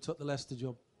before he took the Leicester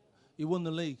job. He won the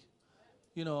league,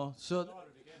 so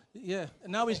yeah.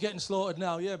 And now he's getting slaughtered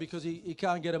now, because he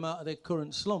can't get him out of their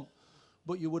current slump.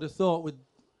 But you would have thought with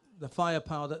the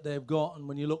firepower that they've got, and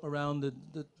when you look around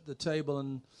the table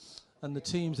and the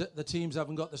teams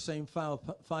haven't got the same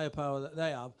firepower that they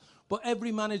have. But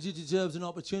every manager deserves an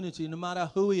opportunity, no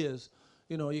matter who he is.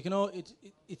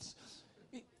 It's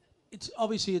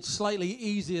obviously it's slightly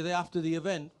easier after the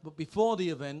event, but before the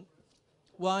event,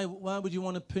 why would you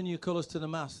want to pin your colours to the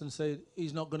mast and say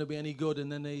he's not going to be any good, and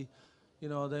then they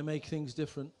make things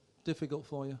difficult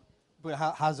for you? But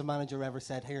has a manager ever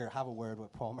said, "Here, have a word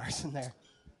with Paul Merson there"?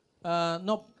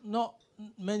 Not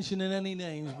mentioning any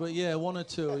names, but yeah, one or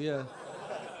two, yeah.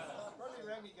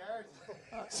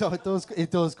 So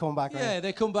it does come back. Yeah, around.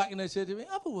 They come back and they say to me,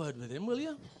 "Have a word with him, will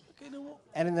you?"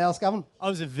 Anything else, Gavin? I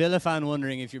was a Villa fan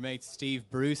wondering if your mate Steve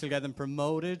Bruce will get them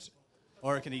promoted,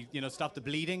 or can he, stop the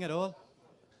bleeding at all?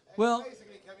 Well,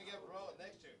 Basically, can we get promoted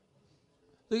next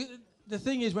year? the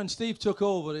thing is, when Steve took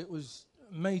over, it was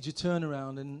a major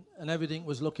turnaround and everything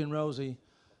was looking rosy.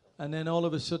 And then all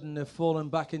of a sudden, they've fallen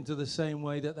back into the same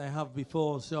way that they have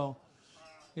before. So,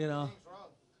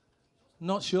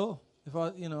 not sure.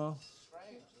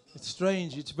 It's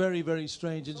strange. It's very, very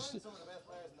strange.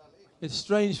 It's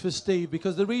strange for Steve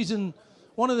because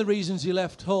one of the reasons he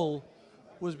left Hull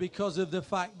was because of the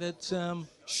fact that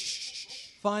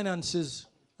finances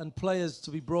and players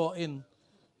to be brought in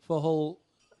for Hull,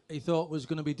 he thought was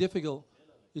going to be difficult.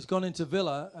 He's gone into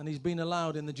Villa and he's been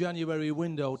allowed in the January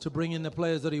window to bring in the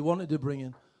players that he wanted to bring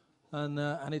in,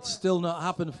 and it's still not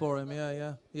happened for him.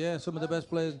 Yeah. Some of the best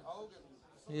players.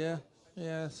 Yeah.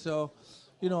 So,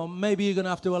 maybe you're going to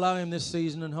have to allow him this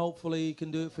season, and hopefully he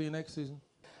can do it for you next season.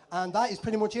 And that is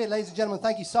pretty much it, ladies and gentlemen.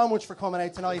 Thank you so much for coming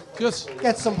out tonight. Just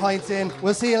get some pints in.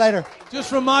 We'll see you later. Just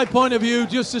from my point of view,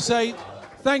 just to say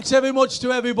thanks very much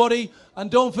to everybody.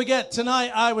 And don't forget,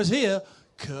 tonight I was here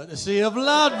courtesy of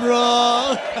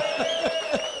Ladbrokes.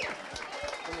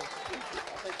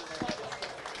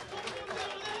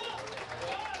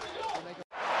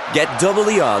 Get double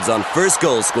the odds on first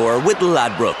goal scorer with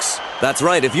Ladbrokes. That's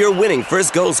right, if your winning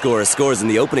first goal scorer scores in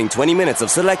the opening 20 minutes of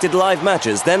selected live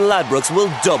matches, then Ladbrokes will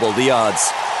double the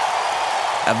odds.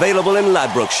 Available in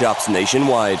Ladbrokes shops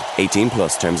nationwide. 18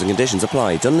 plus terms and conditions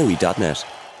apply. Dunlewy.net.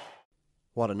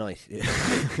 What a night.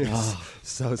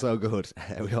 So good.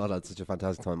 We all had such a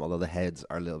fantastic time, although the heads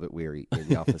are a little bit weary in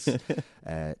the office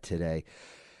today.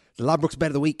 The Ladbrokes Bet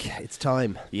of the Week. It's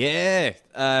time. Yeah.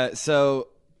 So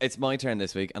it's my turn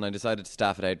this week, and I decided to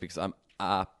staff it out because I'm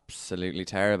absolutely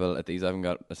terrible at these. I haven't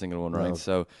got a single one right.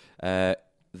 So the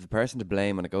person to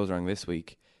blame when it goes wrong this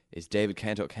week is David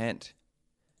Kent O'Kent.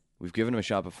 We've given him a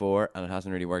shot before and it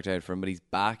hasn't really worked out for him, but he's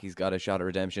back. He's got a shot at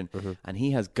redemption. And he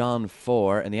has gone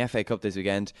for, in the FA Cup this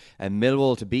weekend,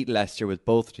 Millwall to beat Leicester with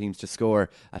both teams to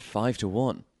score at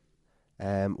 5-1.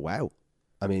 Wow.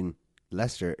 I mean,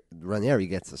 Leicester, Ranieri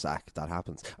gets the sack. That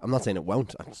happens. I'm not saying it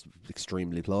won't. It's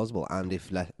extremely plausible. And if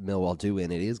Millwall do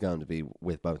win, it is going to be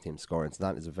with both teams scoring. So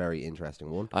that is a very interesting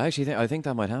one. I think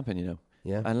that might happen,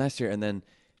 Yeah. And Leicester, and then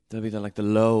they'll be the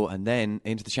low, and then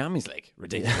into the Champions League.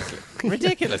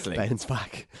 Ridiculously. Bounce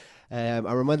back. I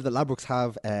reminded that Ladbrokes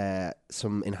have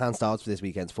some enhanced odds for this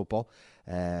weekend's football.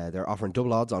 They're offering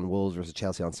double odds on Wolves versus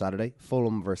Chelsea on Saturday,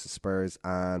 Fulham versus Spurs,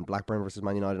 and Blackburn versus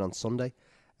Man United on Sunday.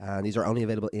 And these are only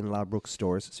available in Ladbrokes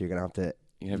stores, so you're going to have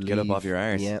to get up off your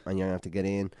arse. Yeah, and you're going to have to get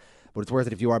in. But it's worth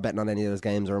it if you are betting on any of those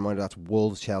games. A reminder, that's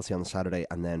Wolves, Chelsea on the Saturday,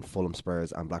 and then Fulham,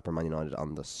 Spurs, and Blackburn, Man United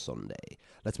on the Sunday.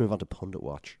 Let's move on to Pundit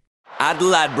Watch. At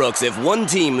Ladbrokes, if one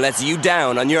team lets you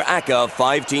down on your ACCA of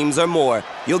 5 teams or more,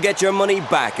 you'll get your money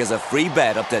back as a free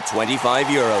bet up to €25.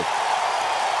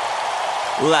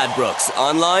 Ladbrokes,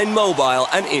 online, mobile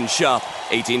and in-shop.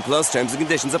 18 plus terms and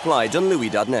conditions apply.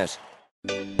 Dunlewy.net.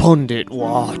 Pundit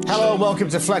Watch. Hello, welcome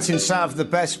to Fletching Sav, the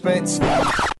best bits.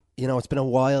 It's been a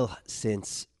while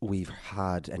since we've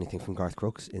had anything from Garth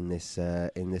Crooks in this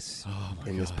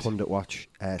Pundit Watch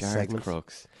segment.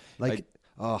 Crooks. Are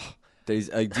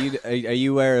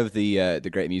you aware of the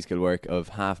great musical work of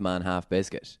Half Man, Half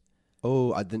Biscuit?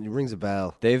 Oh, it rings a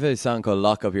bell. They have a song called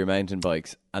Lock Up Your Mountain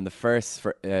Bikes, and the first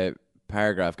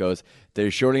paragraph goes,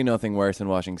 "There's surely nothing worse than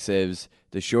washing sieves.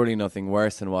 There's surely nothing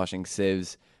worse than washing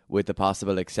sieves, with the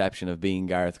possible exception of being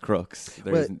Garth Crooks.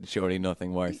 There's surely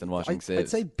nothing worse than washing sieves." I'd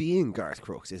say being Garth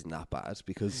Crooks isn't that bad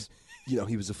because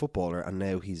he was a footballer and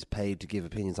now he's paid to give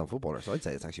opinions on footballers. So I'd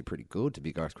say it's actually pretty good to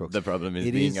be Garth Crooks. The problem is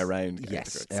being around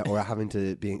Garth Crooks. Or having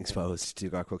to being exposed to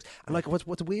Garth Crooks. And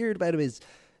what's weird about him is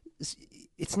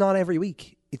it's not every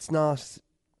week. It's not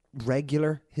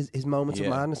regular, his moments of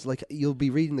madness. Like, you'll be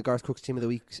reading the Garth Crooks Team of the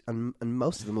Week and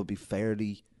most of them will be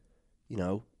fairly,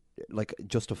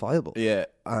 justifiable. Yeah.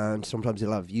 And sometimes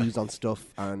he'll have views on stuff,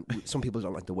 and some people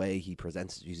don't like the way he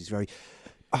presents it. He's very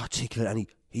articulate and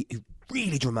he's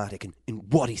really dramatic in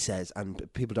what he says,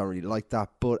 and people don't really like that.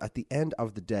 But at the end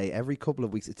of the day, every couple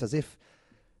of weeks, it's as if,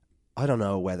 I don't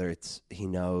know whether it's he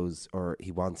knows or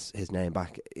he wants his name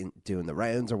back in doing the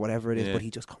rounds or whatever it is, but he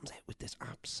just comes out with this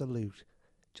absolute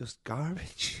just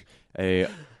garbage.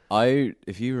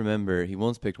 If you remember, he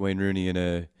once picked Wayne Rooney in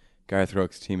a Garth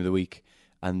Crooks Team of the Week,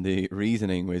 and the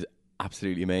reasoning was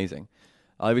absolutely amazing.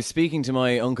 I was speaking to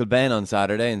my Uncle Ben on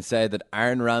Saturday and said that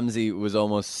Aaron Ramsey was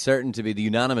almost certain to be the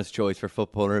unanimous choice for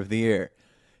Footballer of the Year.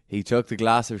 He took the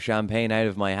glass of champagne out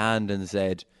of my hand and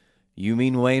said, "You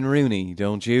mean Wayne Rooney,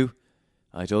 don't you?"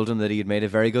 I told him that he had made a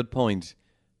very good point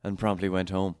and promptly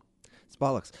went home. It's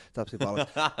bollocks. It's absolute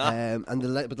bollocks.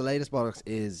 But the latest bollocks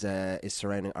is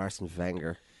surrounding Arsene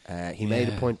Wenger. He made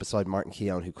a point beside Martin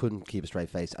Keown, who couldn't keep a straight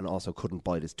face and also couldn't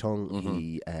bite his tongue.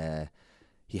 Mm-hmm.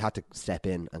 He had to step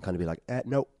in and kind of be like,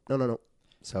 no.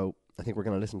 So I think we're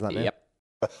going to listen to that now. Yep.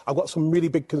 I've got some really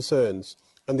big concerns,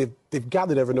 and they've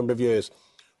gathered over a number of years.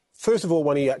 First of all,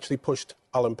 when he actually pushed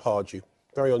Alan Pardew,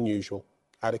 very unusual,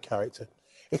 out of character.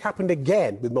 It happened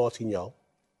again with Martin Jol,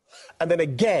 and then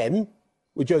again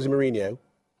with Jose Mourinho,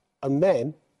 and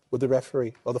then with the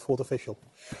referee or the fourth official.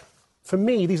 For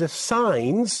me, these are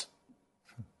signs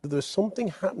that there's something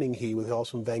happening here with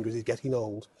Arsene Wenger as he's getting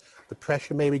old. The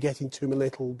pressure may be getting to him a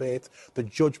little bit. The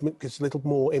judgment gets a little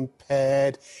more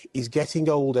impaired. He's getting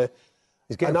older.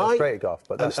 He's getting frustrated, Garth,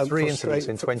 but that's 3 incidents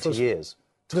in 20 years.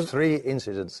 3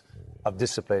 incidents of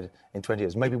discipline in 20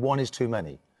 years. Maybe one is too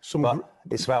many.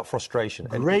 It's about frustration.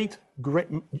 Great.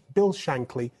 Bill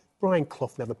Shankly, Brian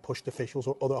Clough never pushed officials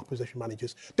or other opposition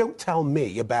managers. Don't tell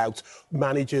me about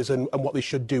managers and what they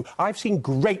should do. I've seen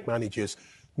great managers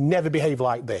never behave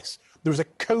like this. There is a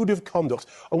code of conduct.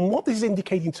 And what this is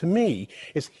indicating to me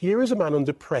is here is a man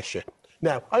under pressure.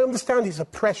 Now, I understand it's a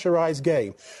pressurised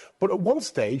game, but at one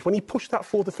stage, when he pushed that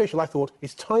fourth official, I thought,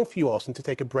 it's time for you, Arsene, to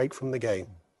take a break from the game.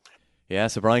 Yeah,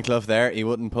 so Brian Clough there, he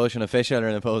wouldn't push an official or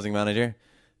an opposing manager.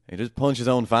 He just punched his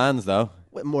own fans, though.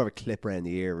 More of a clip around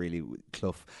the ear, really, with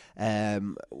Clough.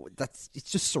 It's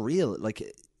just surreal. Like,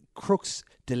 Crooks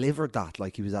delivered that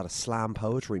like he was at a slam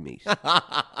poetry meet.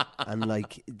 And,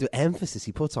 like, the emphasis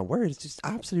he puts on words just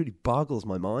absolutely boggles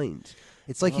my mind.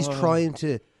 It's like he's trying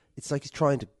to... It's like he's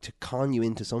trying to con you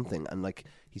into something, and like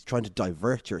he's trying to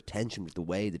divert your attention with the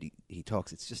way that he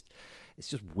talks. It's just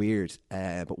weird.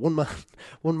 But one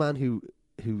man who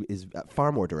is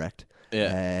far more direct,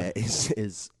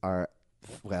 is our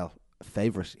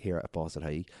favourite here at Boston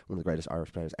High, one of the greatest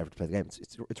Irish players ever to play the game.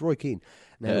 It's Roy Keane.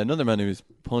 Now, another man who was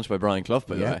punched by Brian Clough,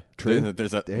 by the way. True.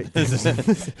 There's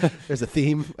a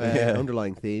theme,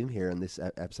 underlying theme here in this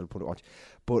episode of Pundit Watch.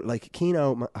 But like Keane,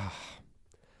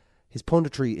 his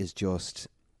punditry is just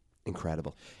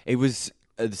incredible. It was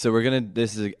this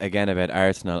is again about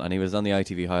Arsenal, and he was on the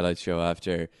ITV highlights show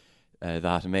after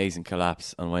that amazing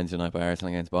collapse on Wednesday night by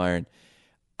Arsenal against Bayern,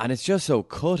 and it's just so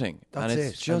cutting.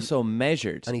 It's just so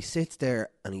measured. And he sits there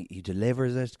and he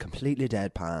delivers it completely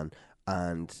deadpan,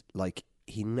 and like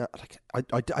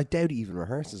I doubt he even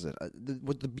rehearses it.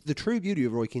 The true beauty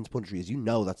of Roy Keane's punditry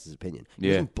is that's his opinion. He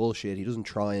doesn't bullshit. He doesn't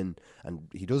try and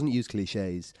he doesn't use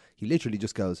cliches. He literally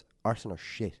just goes, Arsenal are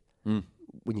shit.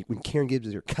 When Kieran Gibbs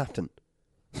is your captain,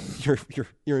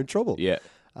 you're in trouble. Yeah,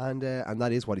 and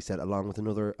that is what he said, along with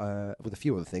with a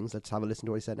few other things. Let's have a listen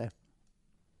to what he said now.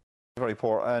 Very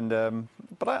poor, and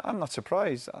but I'm not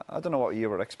surprised. I don't know what you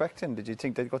were expecting. Did you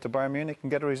think they'd go to Bayern Munich and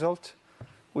get a result?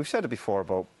 We've said it before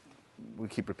about. We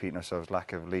keep repeating ourselves,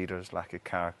 lack of leaders, lack of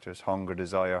characters, hunger,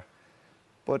 desire.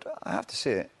 But I have to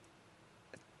say,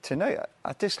 tonight,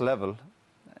 at this level,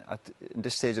 in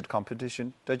this stage of the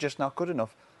competition, they're just not good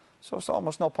enough. So it's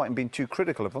almost no point in being too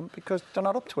critical of them because they're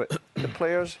not up to it. The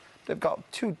players, they've got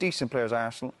two decent players,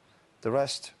 Arsenal. The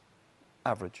rest,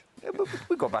 average.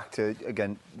 We go back to,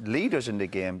 again, leaders in the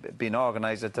game, being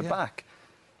organised at the back.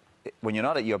 When you're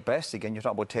not at your best, again, you're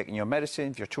talking about taking your medicine.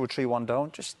 If you're 2 or 3-1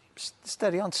 down, just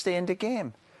steady on, stay in the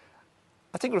game.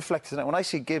 I think reflected tonight, when I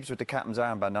see Gibbs with the captain's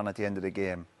armband on at the end of the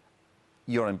game,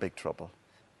 you're in big trouble.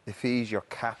 If he's your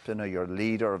captain or your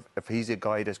leader, if he's a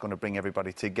guy that's going to bring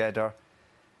everybody together,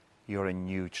 you're in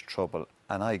huge trouble.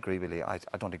 And I agree with you. I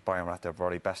don't think Bayern were at their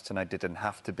very best tonight. They didn't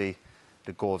have to be.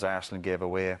 The goals Arsenal gave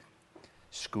away,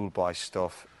 schoolboy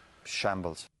stuff,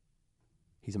 shambles.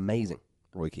 He's amazing.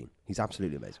 Roy Keane. He's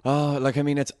absolutely amazing.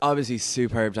 It's obviously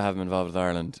superb to have him involved with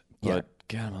Ireland, but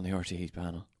get him on the RTE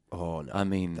panel. Oh, no. I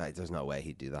mean... There's no way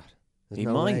he'd do that. He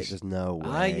might. There's no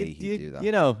way he'd do that.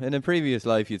 You know, in a previous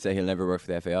life, you'd say he'll never work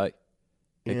for the FAI.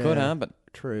 It could happen.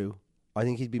 True. I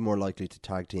think he'd be more likely to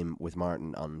tag team with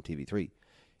Martin on TV3.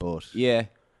 But... Yeah.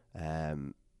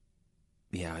 No,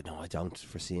 I don't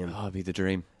foresee him. Oh, it'd be the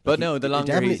dream. But no, the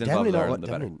longer he's involved with Ireland, the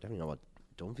better. Definitely not what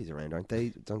Dunphy's around, aren't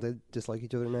they? Don't they dislike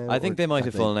each other now? I think they might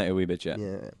have fallen out a wee bit,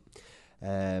 yeah.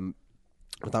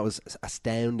 But that was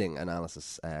astounding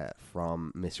analysis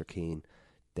from Mr. Keane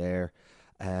there.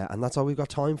 And that's all we've got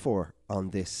time for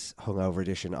on this hungover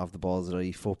edition of the Balls of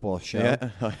the Football Show.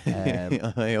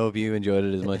 Yeah. I hope you enjoyed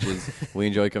it as much as we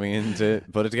enjoy coming in to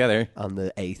put it together. On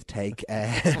the 8th take.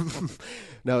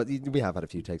 No, we have had a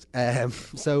few takes.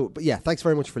 But yeah, thanks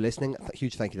very much for listening.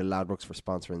 Huge thank you to Ladbrokes for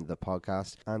sponsoring the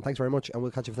podcast. And thanks very much, and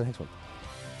we'll catch you for the next one.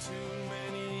 Too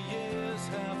many years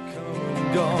have come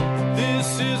and gone.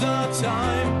 This is our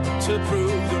time to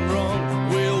prove them wrong.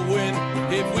 We'll win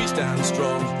if we stand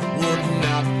strong. Would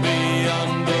not be